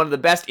one of the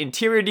best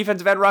interior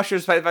defensive end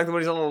rushers, despite the fact that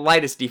he's one of the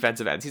lightest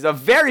defensive ends. He's a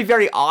very,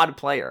 very odd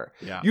player.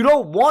 Yeah. You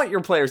don't want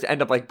your players to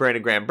end up like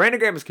Brandon Graham. Brandon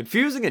Graham is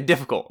confusing and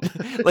difficult.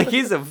 Like,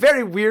 he's a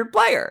very weird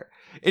player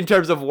in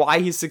terms of why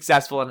he's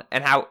successful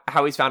and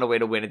how he's found a way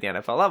to win at the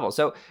NFL level.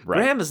 So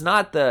Graham is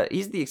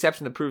he's the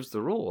exception that proves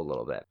the rule a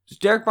little bit. So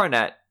Derek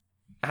Barnett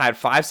had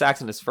 5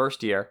 sacks in his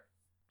first year,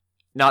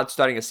 not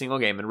starting a single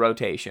game in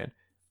rotation.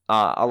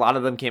 A lot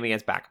of them came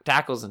against backup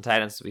tackles and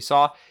tight ends, as we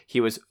saw.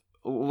 He was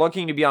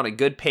looking to be on a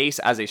good pace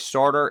as a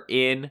starter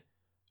in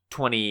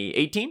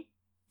 2018.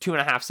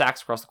 2.5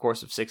 sacks across the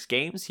course of 6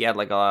 games. He had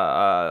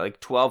like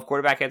 12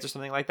 quarterback hits or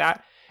something like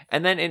that.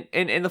 And then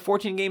in the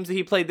 14 games that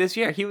he played this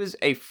year, he was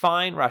a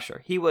fine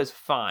rusher. He was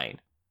fine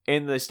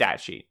in the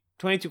stat sheet.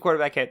 22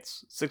 quarterback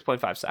hits,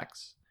 6.5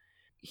 sacks.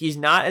 He's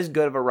not as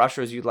good of a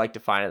rusher as you'd like to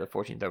find at the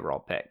 14th overall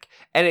pick.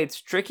 And it's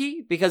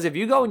tricky because if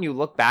you go and you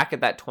look back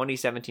at that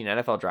 2017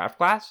 NFL draft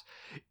class,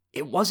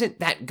 it wasn't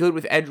that good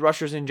with edge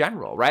rushers in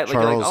general, right?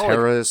 Charles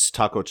Harris,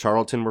 Taco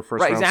Charlton were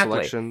first round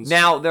selections.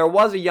 Now, there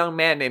was a young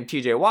man named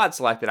TJ Watt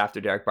selected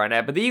after Derek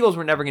Barnett, but the Eagles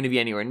were never going to be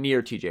anywhere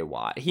near TJ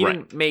Watt. He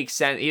didn't make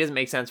sense. He doesn't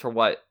make sense for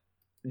what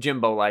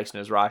Jimbo likes in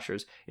his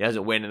rushers. He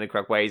doesn't win in the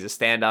correct way. He's a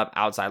stand-up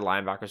outside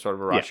linebacker sort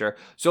of a rusher.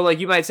 Yeah. So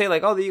you might say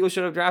the Eagles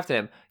should have drafted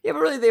him. Yeah,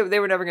 but really they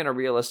were never going to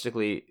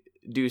realistically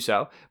do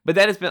so. But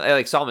then it's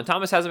been Solomon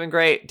Thomas hasn't been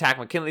great. Tack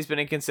McKinley's been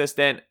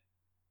inconsistent.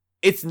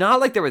 It's not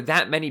like there were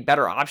that many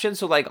better options.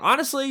 So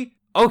honestly,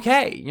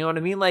 okay. You know what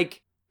I mean?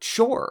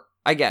 Sure,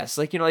 I guess.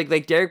 Like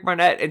Derek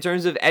Barnett, in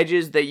terms of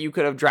edges that you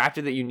could have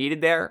drafted that you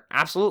needed there,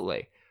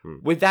 absolutely.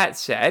 With that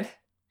said,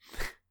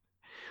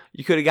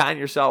 you could have gotten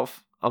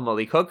yourself a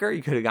Malik Hooker.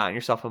 You could have gotten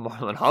yourself a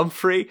Marlon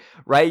Humphrey,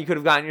 right? You could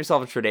have gotten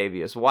yourself a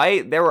Tre'Davious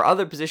White. There were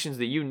other positions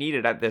that you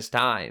needed at this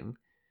time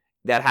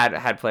that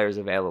had players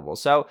available.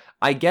 So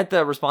I get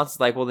the responses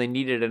well, they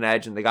needed an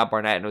edge and they got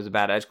Barnett and it was a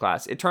bad edge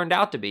class. It turned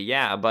out to be,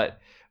 yeah,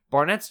 but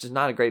Barnett's just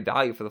not a great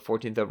value for the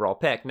 14th overall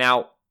pick.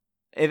 Now,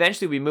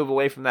 eventually we move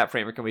away from that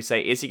framework and we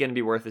say, is he going to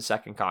be worth his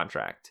second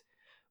contract?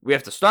 We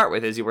have to start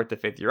with, is he worth the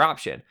 5th-year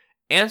option?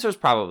 Answer is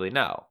probably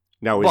no.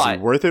 Now, is he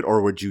worth it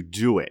or would you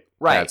do it?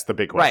 Right. That's the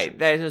big question.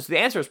 Right. The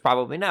answer is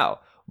probably no.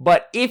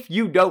 But if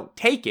you don't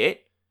take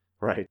it,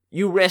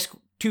 you risk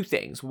 2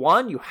 things.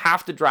 One, you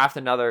have to draft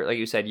another, like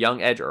you said,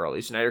 young edge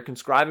early. So now you're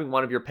conscribing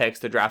one of your picks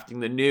to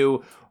drafting the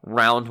new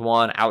round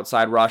 1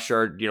 outside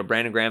rusher.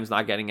 Brandon Graham's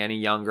not getting any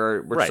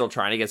younger. We're still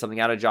trying to get something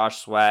out of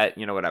Josh Sweat,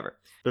 whatever.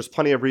 There's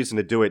plenty of reason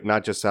to do it,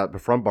 not just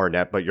from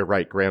Barnett, but you're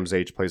right. Graham's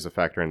age plays a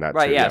factor in that too.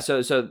 Right, yeah.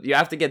 So you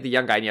have to get the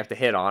young guy and you have to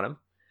hit on him.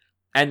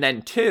 And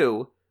then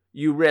 2,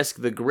 you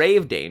risk the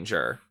grave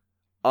danger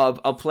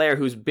of a player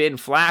who's been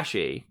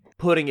flashy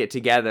putting it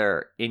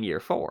together in year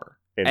 4.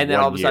 And then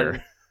all of a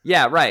sudden,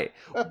 yeah, right.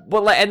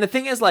 But and the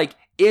thing is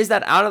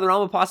that out of the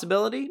realm of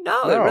possibility?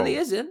 No, it really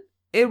isn't.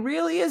 It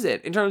really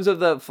isn't. In terms of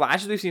the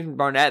flashes we've seen from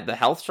Barnett, the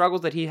health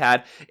struggles that he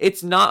had,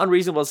 it's not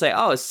unreasonable to say, a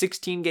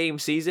 16-game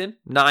season,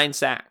 9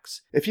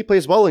 sacks. If he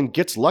plays well and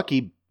gets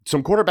lucky,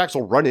 some quarterbacks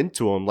will run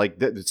into him.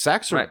 The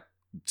sacks are right.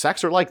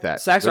 Sacks are like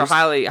that. Sacks are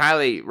highly,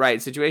 highly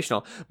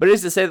situational. But it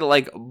is to say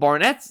that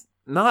Barnett's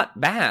not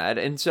bad,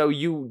 and so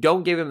you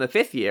don't give him the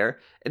 5th year,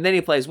 and then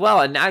he plays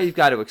well, and now you've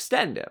got to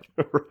extend him.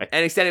 Right.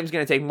 And extending him is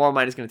going to take more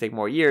money, it's going to take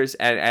more years,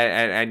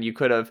 and you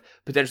could have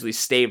potentially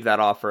staved that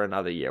off for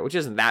another year, which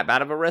isn't that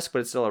bad of a risk, but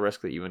it's still a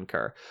risk that you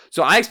incur.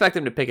 So I expect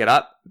them to pick it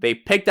up. They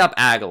picked up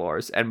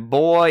Aguilar's, and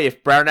boy,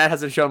 if Barnett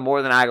hasn't shown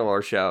more than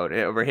Aguilar showed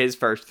over his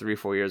first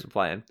 3-4 years of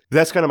playing.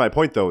 That's kind of my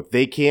point, though.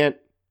 They can't,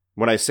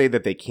 when I say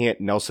that they can't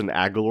Nelson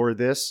Aguilar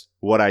this,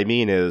 what I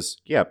mean is,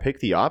 pick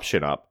the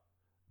option up.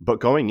 But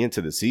going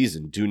into the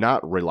season, do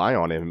not rely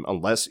on him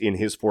unless in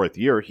his 4th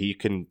year he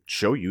can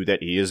show you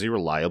that he is a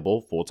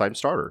reliable full-time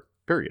starter,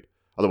 period.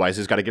 Otherwise,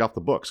 he's got to get off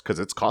the books because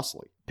it's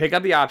costly. Pick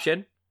up the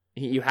option.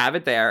 You have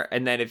it there.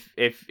 And then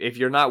if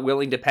you're not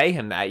willing to pay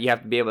him that, you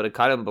have to be able to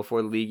cut him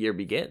before the league year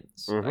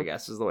begins, I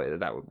guess is the way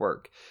that would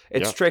work.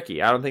 It's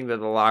tricky. I don't think that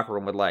the locker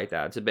room would like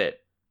that. It's a bit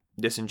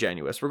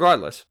disingenuous.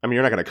 Regardless, I mean,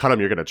 you're not going to cut him,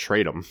 you're going to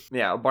trade him.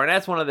 Yeah,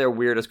 Barnett's one of their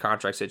weirdest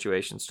contract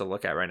situations to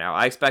look at right now.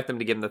 I expect them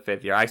to give him the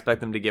 5th year. I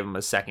expect them to give him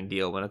a second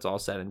deal when it's all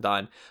said and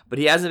done, but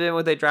he hasn't been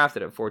what they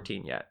drafted at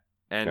 14 yet,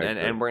 and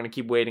we're going to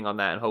keep waiting on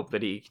that and hope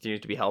that he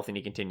continues to be healthy and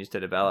he continues to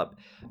develop.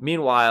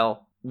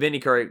 Meanwhile, Vinny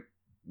Curry,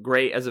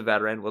 great as a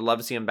veteran, would love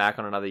to see him back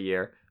on another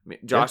year.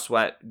 Josh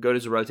Sweat, good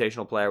as a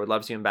rotational player, would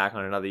love to see him back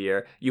on another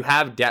year. You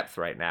have depth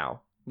right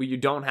now. What you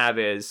don't have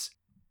is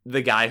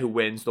the guy who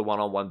wins the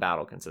one-on-one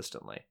battle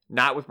consistently.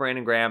 Not with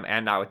Brandon Graham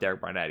and not with Derek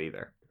Barnett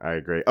either. I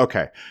agree.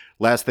 Okay.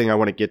 Last thing I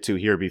want to get to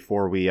here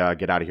before we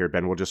get out of here,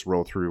 Ben, we'll just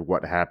roll through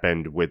what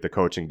happened with the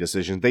coaching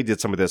decisions. They did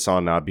some of this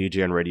on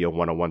BGN Radio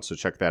 101, so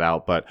check that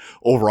out. But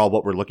overall,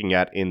 what we're looking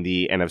at in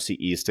the NFC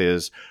East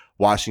is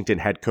Washington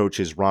head coach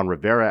is Ron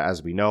Rivera,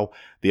 as we know.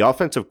 The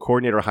offensive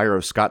coordinator hire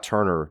of Scott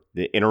Turner,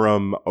 the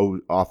interim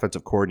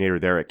offensive coordinator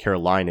there at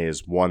Carolina,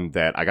 is one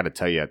that I got to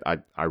tell you,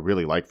 I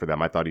really like for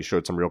them. I thought he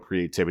showed some real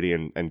creativity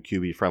and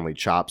QB-friendly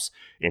chops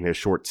in his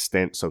short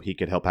stint, so he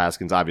could help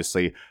Haskins.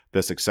 Obviously,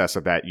 the success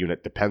of that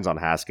unit depends on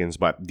Haskins,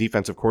 but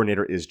defensive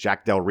coordinator is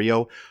Jack Del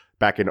Rio.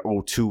 Back in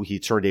 2002, he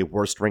turned a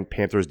worst-ranked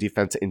Panthers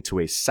defense into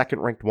a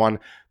second-ranked one.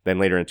 Then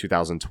later in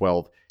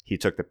 2012, he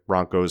took the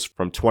Broncos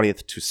from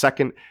 20th to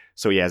 2nd.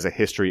 So he has a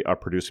history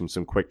of producing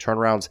some quick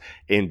turnarounds.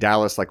 In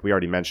Dallas, like we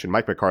already mentioned,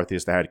 Mike McCarthy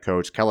is the head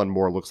coach. Kellen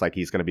Moore looks like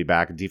he's going to be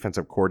back.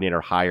 Defensive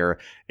coordinator hire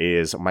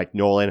is Mike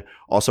Nolan.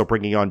 Also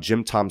bringing on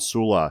Jim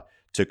Tomsula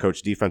to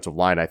coach defensive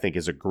line, I think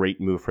is a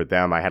great move for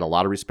them. I had a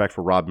lot of respect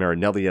for Rob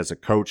Marinelli as a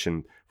coach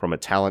and from a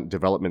talent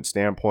development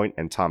standpoint,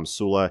 and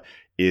Tomsula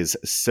is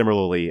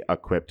similarly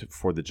equipped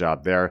for the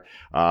job there.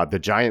 The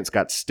Giants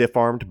got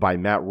stiff-armed by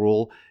Matt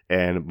Rule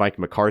and Mike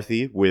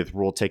McCarthy, with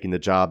Rule taking the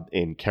job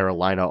in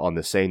Carolina on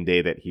the same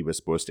day that he was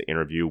supposed to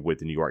interview with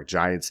the New York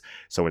Giants.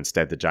 So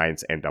instead, the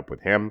Giants end up with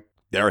him.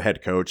 Their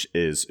head coach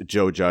is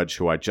Joe Judge,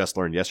 who I just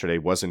learned yesterday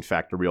was in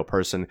fact a real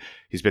person.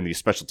 He's been the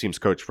special teams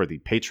coach for the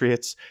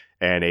Patriots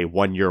and a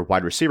one-year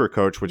wide receiver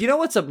coach. Which, you know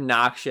what's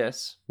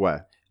obnoxious?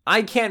 What?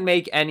 I can't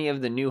make any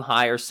of the new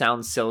hires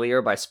sound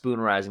sillier by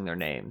spoonerizing their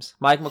names.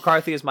 Mike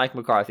McCarthy is Mike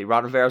McCarthy.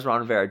 Ron Rivera is Ron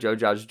Rivera. Joe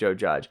Judge is Joe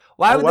Judge.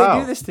 Why would they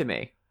do this to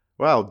me?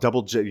 Wow,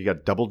 double J. You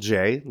got double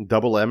J,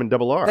 double M, and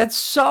double R. That's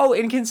so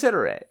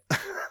inconsiderate.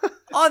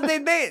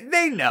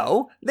 They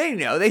know.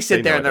 They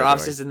sit there in their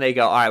offices and they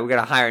go, all right, we're going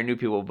to hire new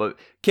people, but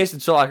Kiss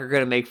and Solak are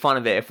going to make fun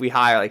of it if we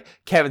hire like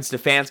Kevin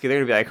Stefanski.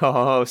 They're going to be like,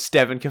 ho,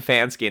 Steven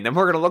Stefanski, and then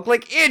we're going to look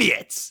like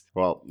idiots.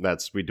 Well,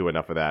 we do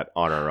enough of that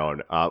on our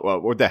own.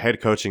 With the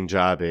head coaching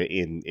job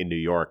in New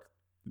York,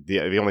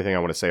 the only thing I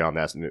want to say on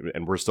this,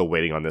 and we're still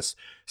waiting on this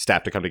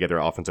staff to come together,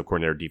 offensive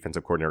coordinator,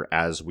 defensive coordinator,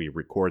 as we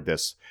record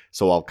this,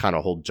 so I'll kind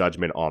of hold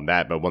judgment on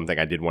that. But one thing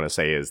I did want to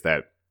say is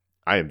that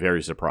I am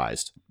very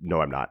surprised.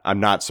 No, I'm not.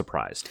 I'm not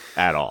surprised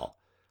at all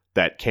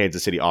that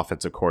Kansas City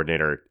offensive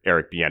coordinator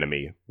Eric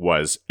Bieniemy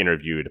was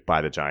interviewed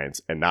by the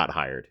Giants and not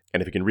hired.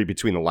 And if you can read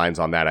between the lines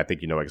on that, I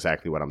think you know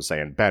exactly what I'm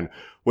saying. Ben,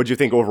 what do you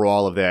think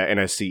overall of the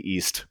NFC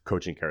East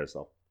coaching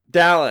carousel?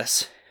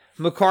 Dallas.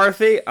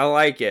 McCarthy, I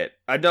like it.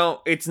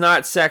 It's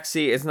not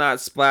sexy. It's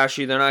not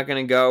splashy. They're not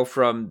going to go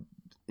from,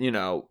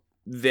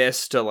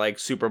 this to like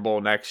Super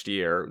Bowl next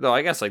year. Though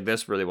I guess like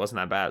this really wasn't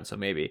that bad. So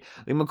maybe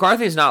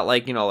McCarthy's not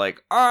like,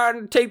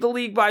 take the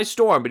league by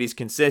storm, but he's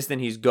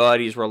consistent. He's good.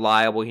 He's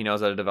reliable. He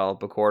knows how to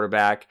develop a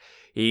quarterback.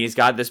 He's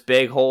got this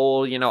big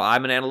whole,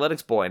 I'm an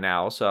analytics boy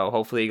now. So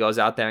hopefully he goes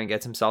out there and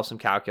gets himself some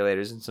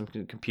calculators and some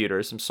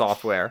computers, some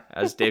software,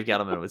 as Dave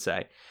Gettleman would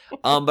say.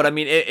 But I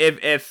mean,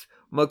 if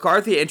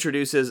McCarthy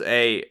introduces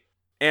a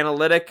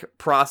analytic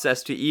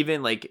process to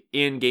even like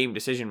in-game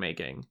decision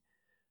making,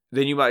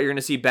 then you're going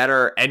to see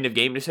better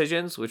end-of-game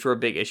decisions, which were a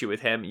big issue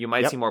with him. You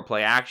might see more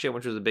play action,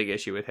 which was a big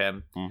issue with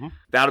him. Mm-hmm.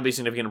 That'll be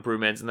significant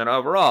improvements. And then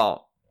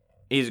overall,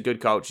 he's a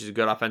good coach. He's a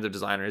good offensive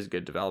designer. He's a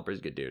good developer.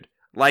 He's a good dude.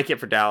 Like it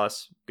for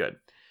Dallas. Good.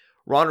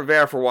 Ron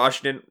Rivera for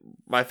Washington,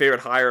 my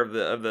favorite hire of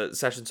the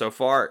session so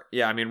far.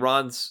 Yeah, I mean,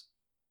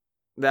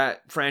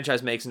 that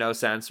franchise makes no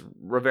sense.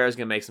 Rivera's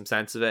going to make some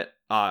sense of it.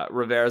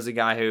 Rivera's a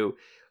guy who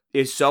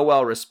is so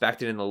well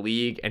respected in the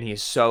league, and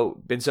he's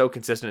been so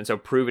consistent and so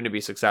proven to be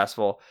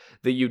successful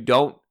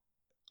that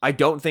I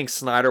don't think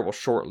Snyder will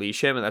short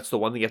leash him, and that's the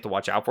one thing you have to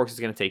watch out for because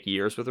it's going to take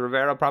years with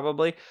Rivera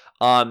probably.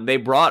 They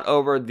brought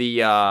over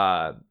the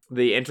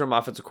interim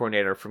offensive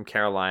coordinator from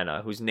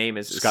Carolina, whose name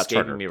is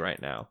escaping me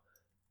right now.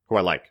 Who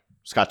I like,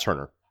 Scott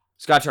Turner.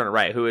 Scott Turner,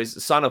 right? Who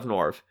is son of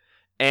Norv,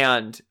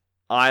 and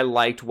I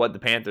liked what the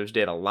Panthers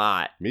did a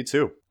lot. Me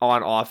too.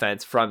 On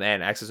offense from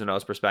an X's and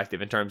O's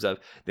perspective in terms of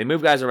they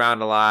move guys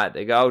around a lot.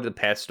 They go to the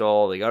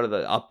pistol. They go to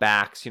the up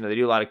backs. They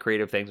do a lot of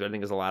creative things, which I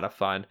think is a lot of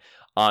fun.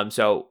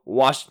 So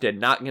Washington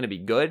not going to be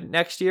good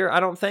next year, I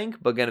don't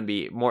think, but going to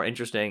be more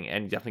interesting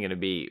and definitely going to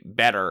be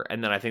better.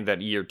 And then I think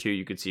that year 2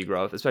 you could see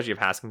growth, especially if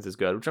Haskins is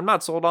good, which I'm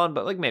not sold on,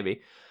 but like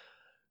maybe.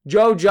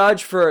 Joe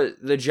Judge for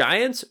the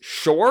Giants,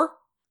 sure.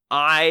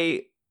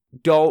 I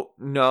don't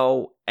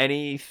know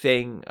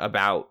anything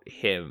about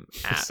him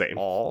at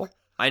all.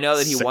 I know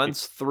that he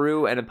once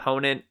threw an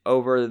opponent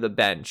over the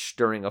bench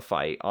during a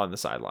fight on the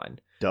sideline.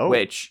 Dope.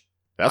 Which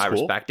That's cool.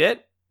 Respect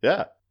it.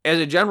 Yeah. As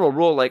a general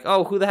rule, like,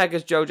 who the heck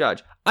is Joe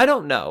Judge? I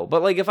don't know.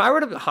 But like if I were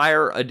to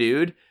hire a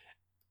dude,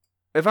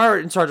 if I were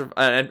in charge of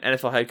an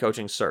NFL head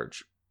coaching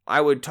search,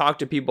 I would talk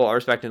to people I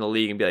respect in the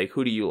league and be like,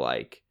 who do you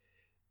like?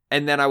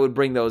 And then I would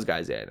bring those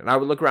guys in. And I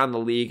would look around the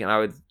league and I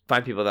would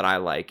find people that I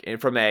like and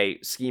from a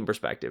scheme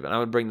perspective, and I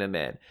would bring them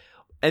in.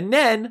 And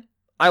then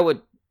I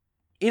would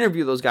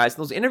interview those guys.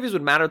 And those interviews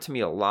would matter to me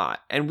a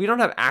lot. And we don't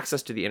have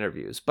access to the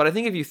interviews. But I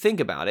think if you think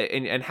about it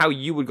and how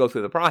you would go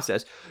through the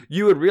process,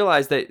 you would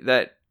realize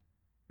that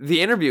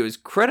the interview is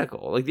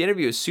critical. Like the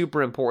interview is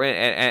super important,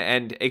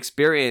 and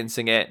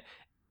experiencing it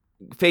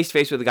face to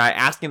face with the guy,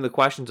 asking the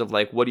questions of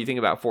like, what do you think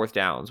about fourth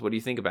downs? What do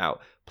you think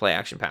about play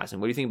action passing?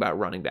 What do you think about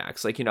running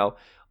backs? Like,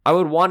 I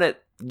would want to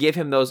give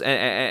him those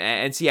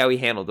and see how he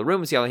handled the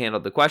room, see how he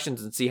handled the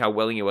questions, and see how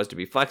willing he was to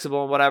be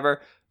flexible and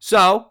whatever.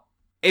 So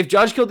if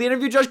Judge killed the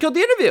interview, Judge killed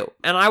the interview.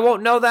 And I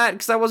won't know that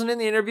because I wasn't in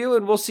the interview,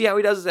 and we'll see how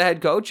he does as a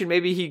head coach. And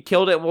maybe he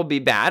killed it and will be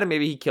bad, and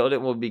maybe he killed it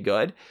and will be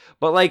good.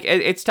 But like,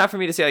 it's tough for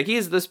me to say, like,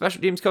 he's the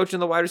special teams coach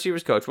and the wide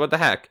receivers coach. What the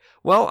heck?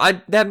 Well,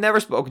 I have never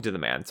spoken to the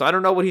man, so I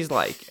don't know what he's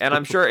like. And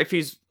I'm sure if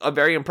he's a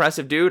very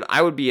impressive dude,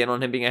 I would be in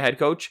on him being a head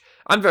coach.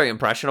 I'm very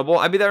impressionable.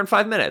 I'd be there in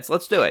 5 minutes.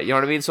 Let's do it. You know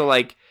what I mean? So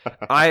like,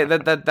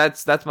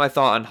 that's my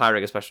thought on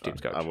hiring a special teams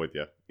coach. I'm with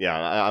you. Yeah,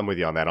 I'm with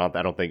you on that.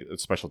 I don't think a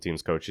special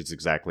teams coach is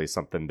exactly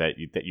something that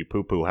you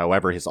poo-poo.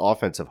 However, his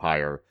offensive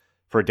hire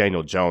for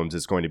Daniel Jones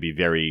is going to be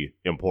very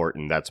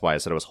important. That's why I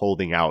said I was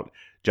holding out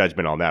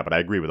judgment on that, but I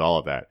agree with all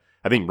of that.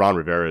 I think Ron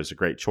Rivera is a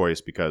great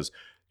choice because,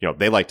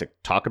 they like to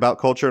talk about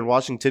culture in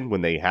Washington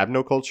when they have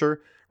no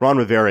culture. Ron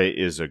Rivera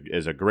is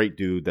a great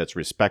dude that's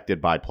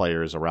respected by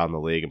players around the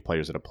league and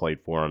players that have played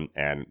for him,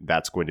 and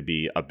that's going to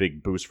be a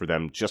big boost for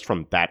them just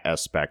from that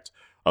aspect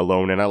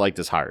alone. And I liked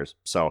his hires,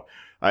 so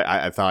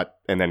I thought.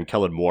 And then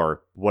Kellen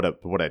Moore, what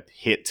a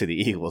hit to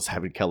the Eagles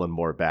having Kellen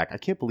Moore back. I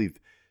can't believe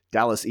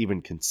Dallas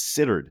even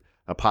considered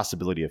a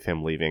possibility of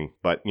him leaving.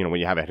 But when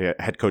you have a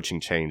head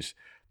coaching change,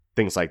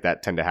 things like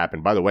that tend to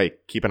happen. By the way,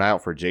 keep an eye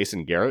out for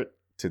Jason Garrett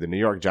to the New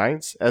York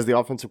Giants as the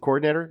offensive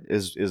coordinator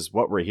is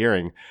what we're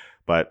hearing.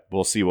 But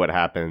we'll see what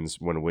happens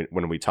when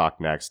we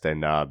talk next.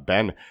 And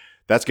Ben,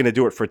 that's going to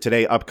do it for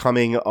today.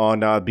 Upcoming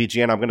on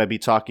BGN, I'm going to be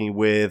talking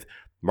with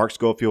Mark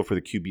Schofield for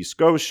the QB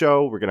Sco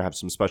Show. We're going to have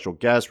some special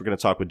guests. We're going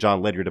to talk with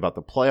John Ledyard about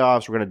the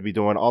playoffs. We're going to be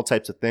doing all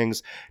types of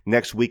things.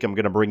 Next week, I'm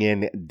going to bring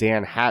in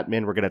Dan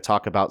Hatman. We're going to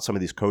talk about some of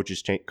these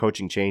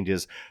coaching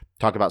changes,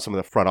 talk about some of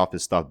the front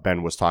office stuff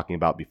Ben was talking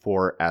about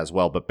before as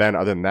well. But Ben,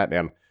 other than that,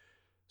 man,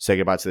 say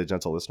goodbye to the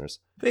gentle listeners.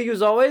 Thank you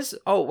as always.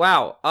 Oh,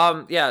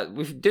 wow. Yeah,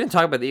 we didn't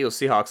talk about the Eagles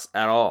Seahawks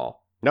at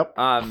all. Nope.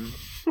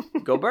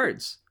 Go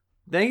Birds.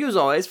 Thank you as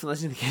always for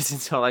listening to the Kids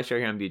Intel Lecture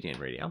here on BGN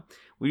Radio.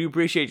 We do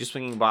appreciate you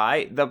swinging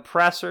by. The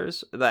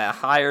pressers, the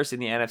hires in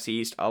the NFC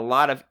East, a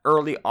lot of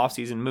early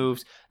offseason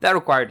moves that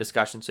required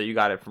discussion. So you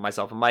got it from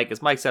myself and Mike.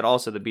 As Mike said,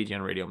 also the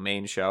BGN Radio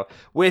main show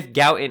with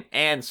Gouton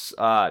and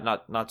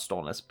not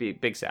Stolness,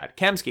 Big Sad,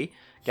 Kemsky,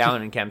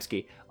 Gouton and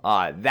Kemsky.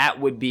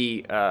 That would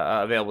be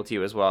available to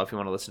you as well if you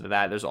want to listen to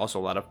that. There's also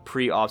a lot of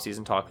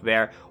pre-offseason talk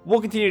there. We'll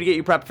continue to get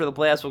you prepped for the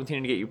playoffs. We'll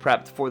continue to get you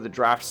prepped for the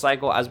draft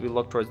cycle as we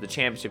look towards the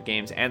championship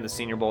games and the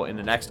Senior Bowl in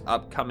the next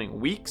upcoming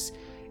weeks.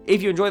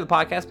 If you enjoy the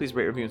podcast, please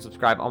rate, review, and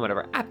subscribe on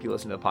whatever app you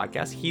listen to the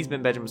podcast. He's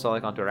been Benjamin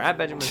Solik on Twitter at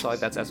Benjamin Solik.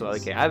 That's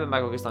S-O-L-E-K. I've been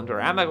Michael Gist on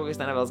Twitter at Michael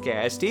Gist,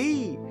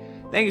 N-F-L-S-K-I-S-T.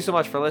 Thank you so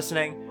much for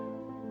listening.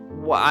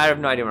 Well, I have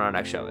no idea when our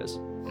next show is.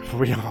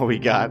 We all we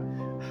got.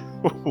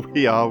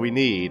 We all we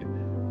need.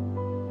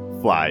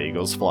 Fly,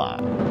 Eagles, fly.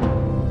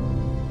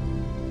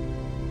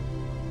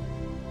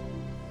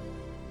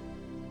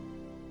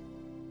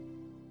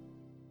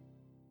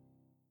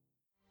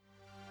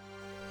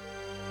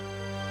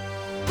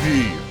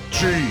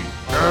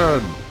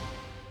 BGN.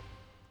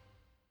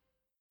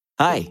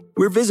 Hi,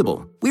 we're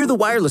Visible. We're the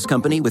wireless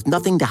company with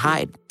nothing to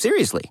hide.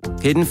 Seriously.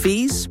 Hidden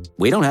fees?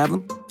 We don't have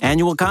them.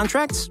 Annual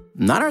contracts?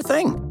 Not our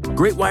thing.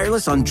 Great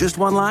wireless on just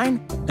one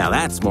line? Now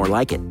that's more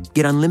like it.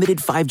 Get unlimited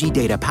 5G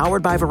data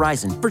powered by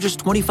Verizon for just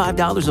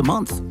 $25 a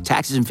month.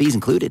 Taxes and fees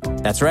included.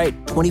 That's right,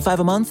 $25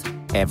 a month,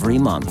 every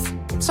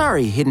month.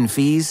 Sorry, hidden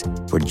fees.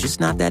 We're just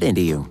not that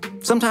into you.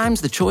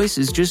 Sometimes the choice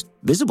is just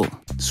Visible.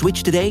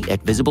 Switch today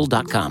at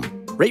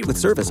Visible.com. Rate with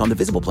service on the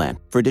Visible plan.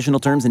 For additional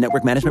terms and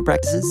network management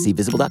practices, see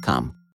Visible.com.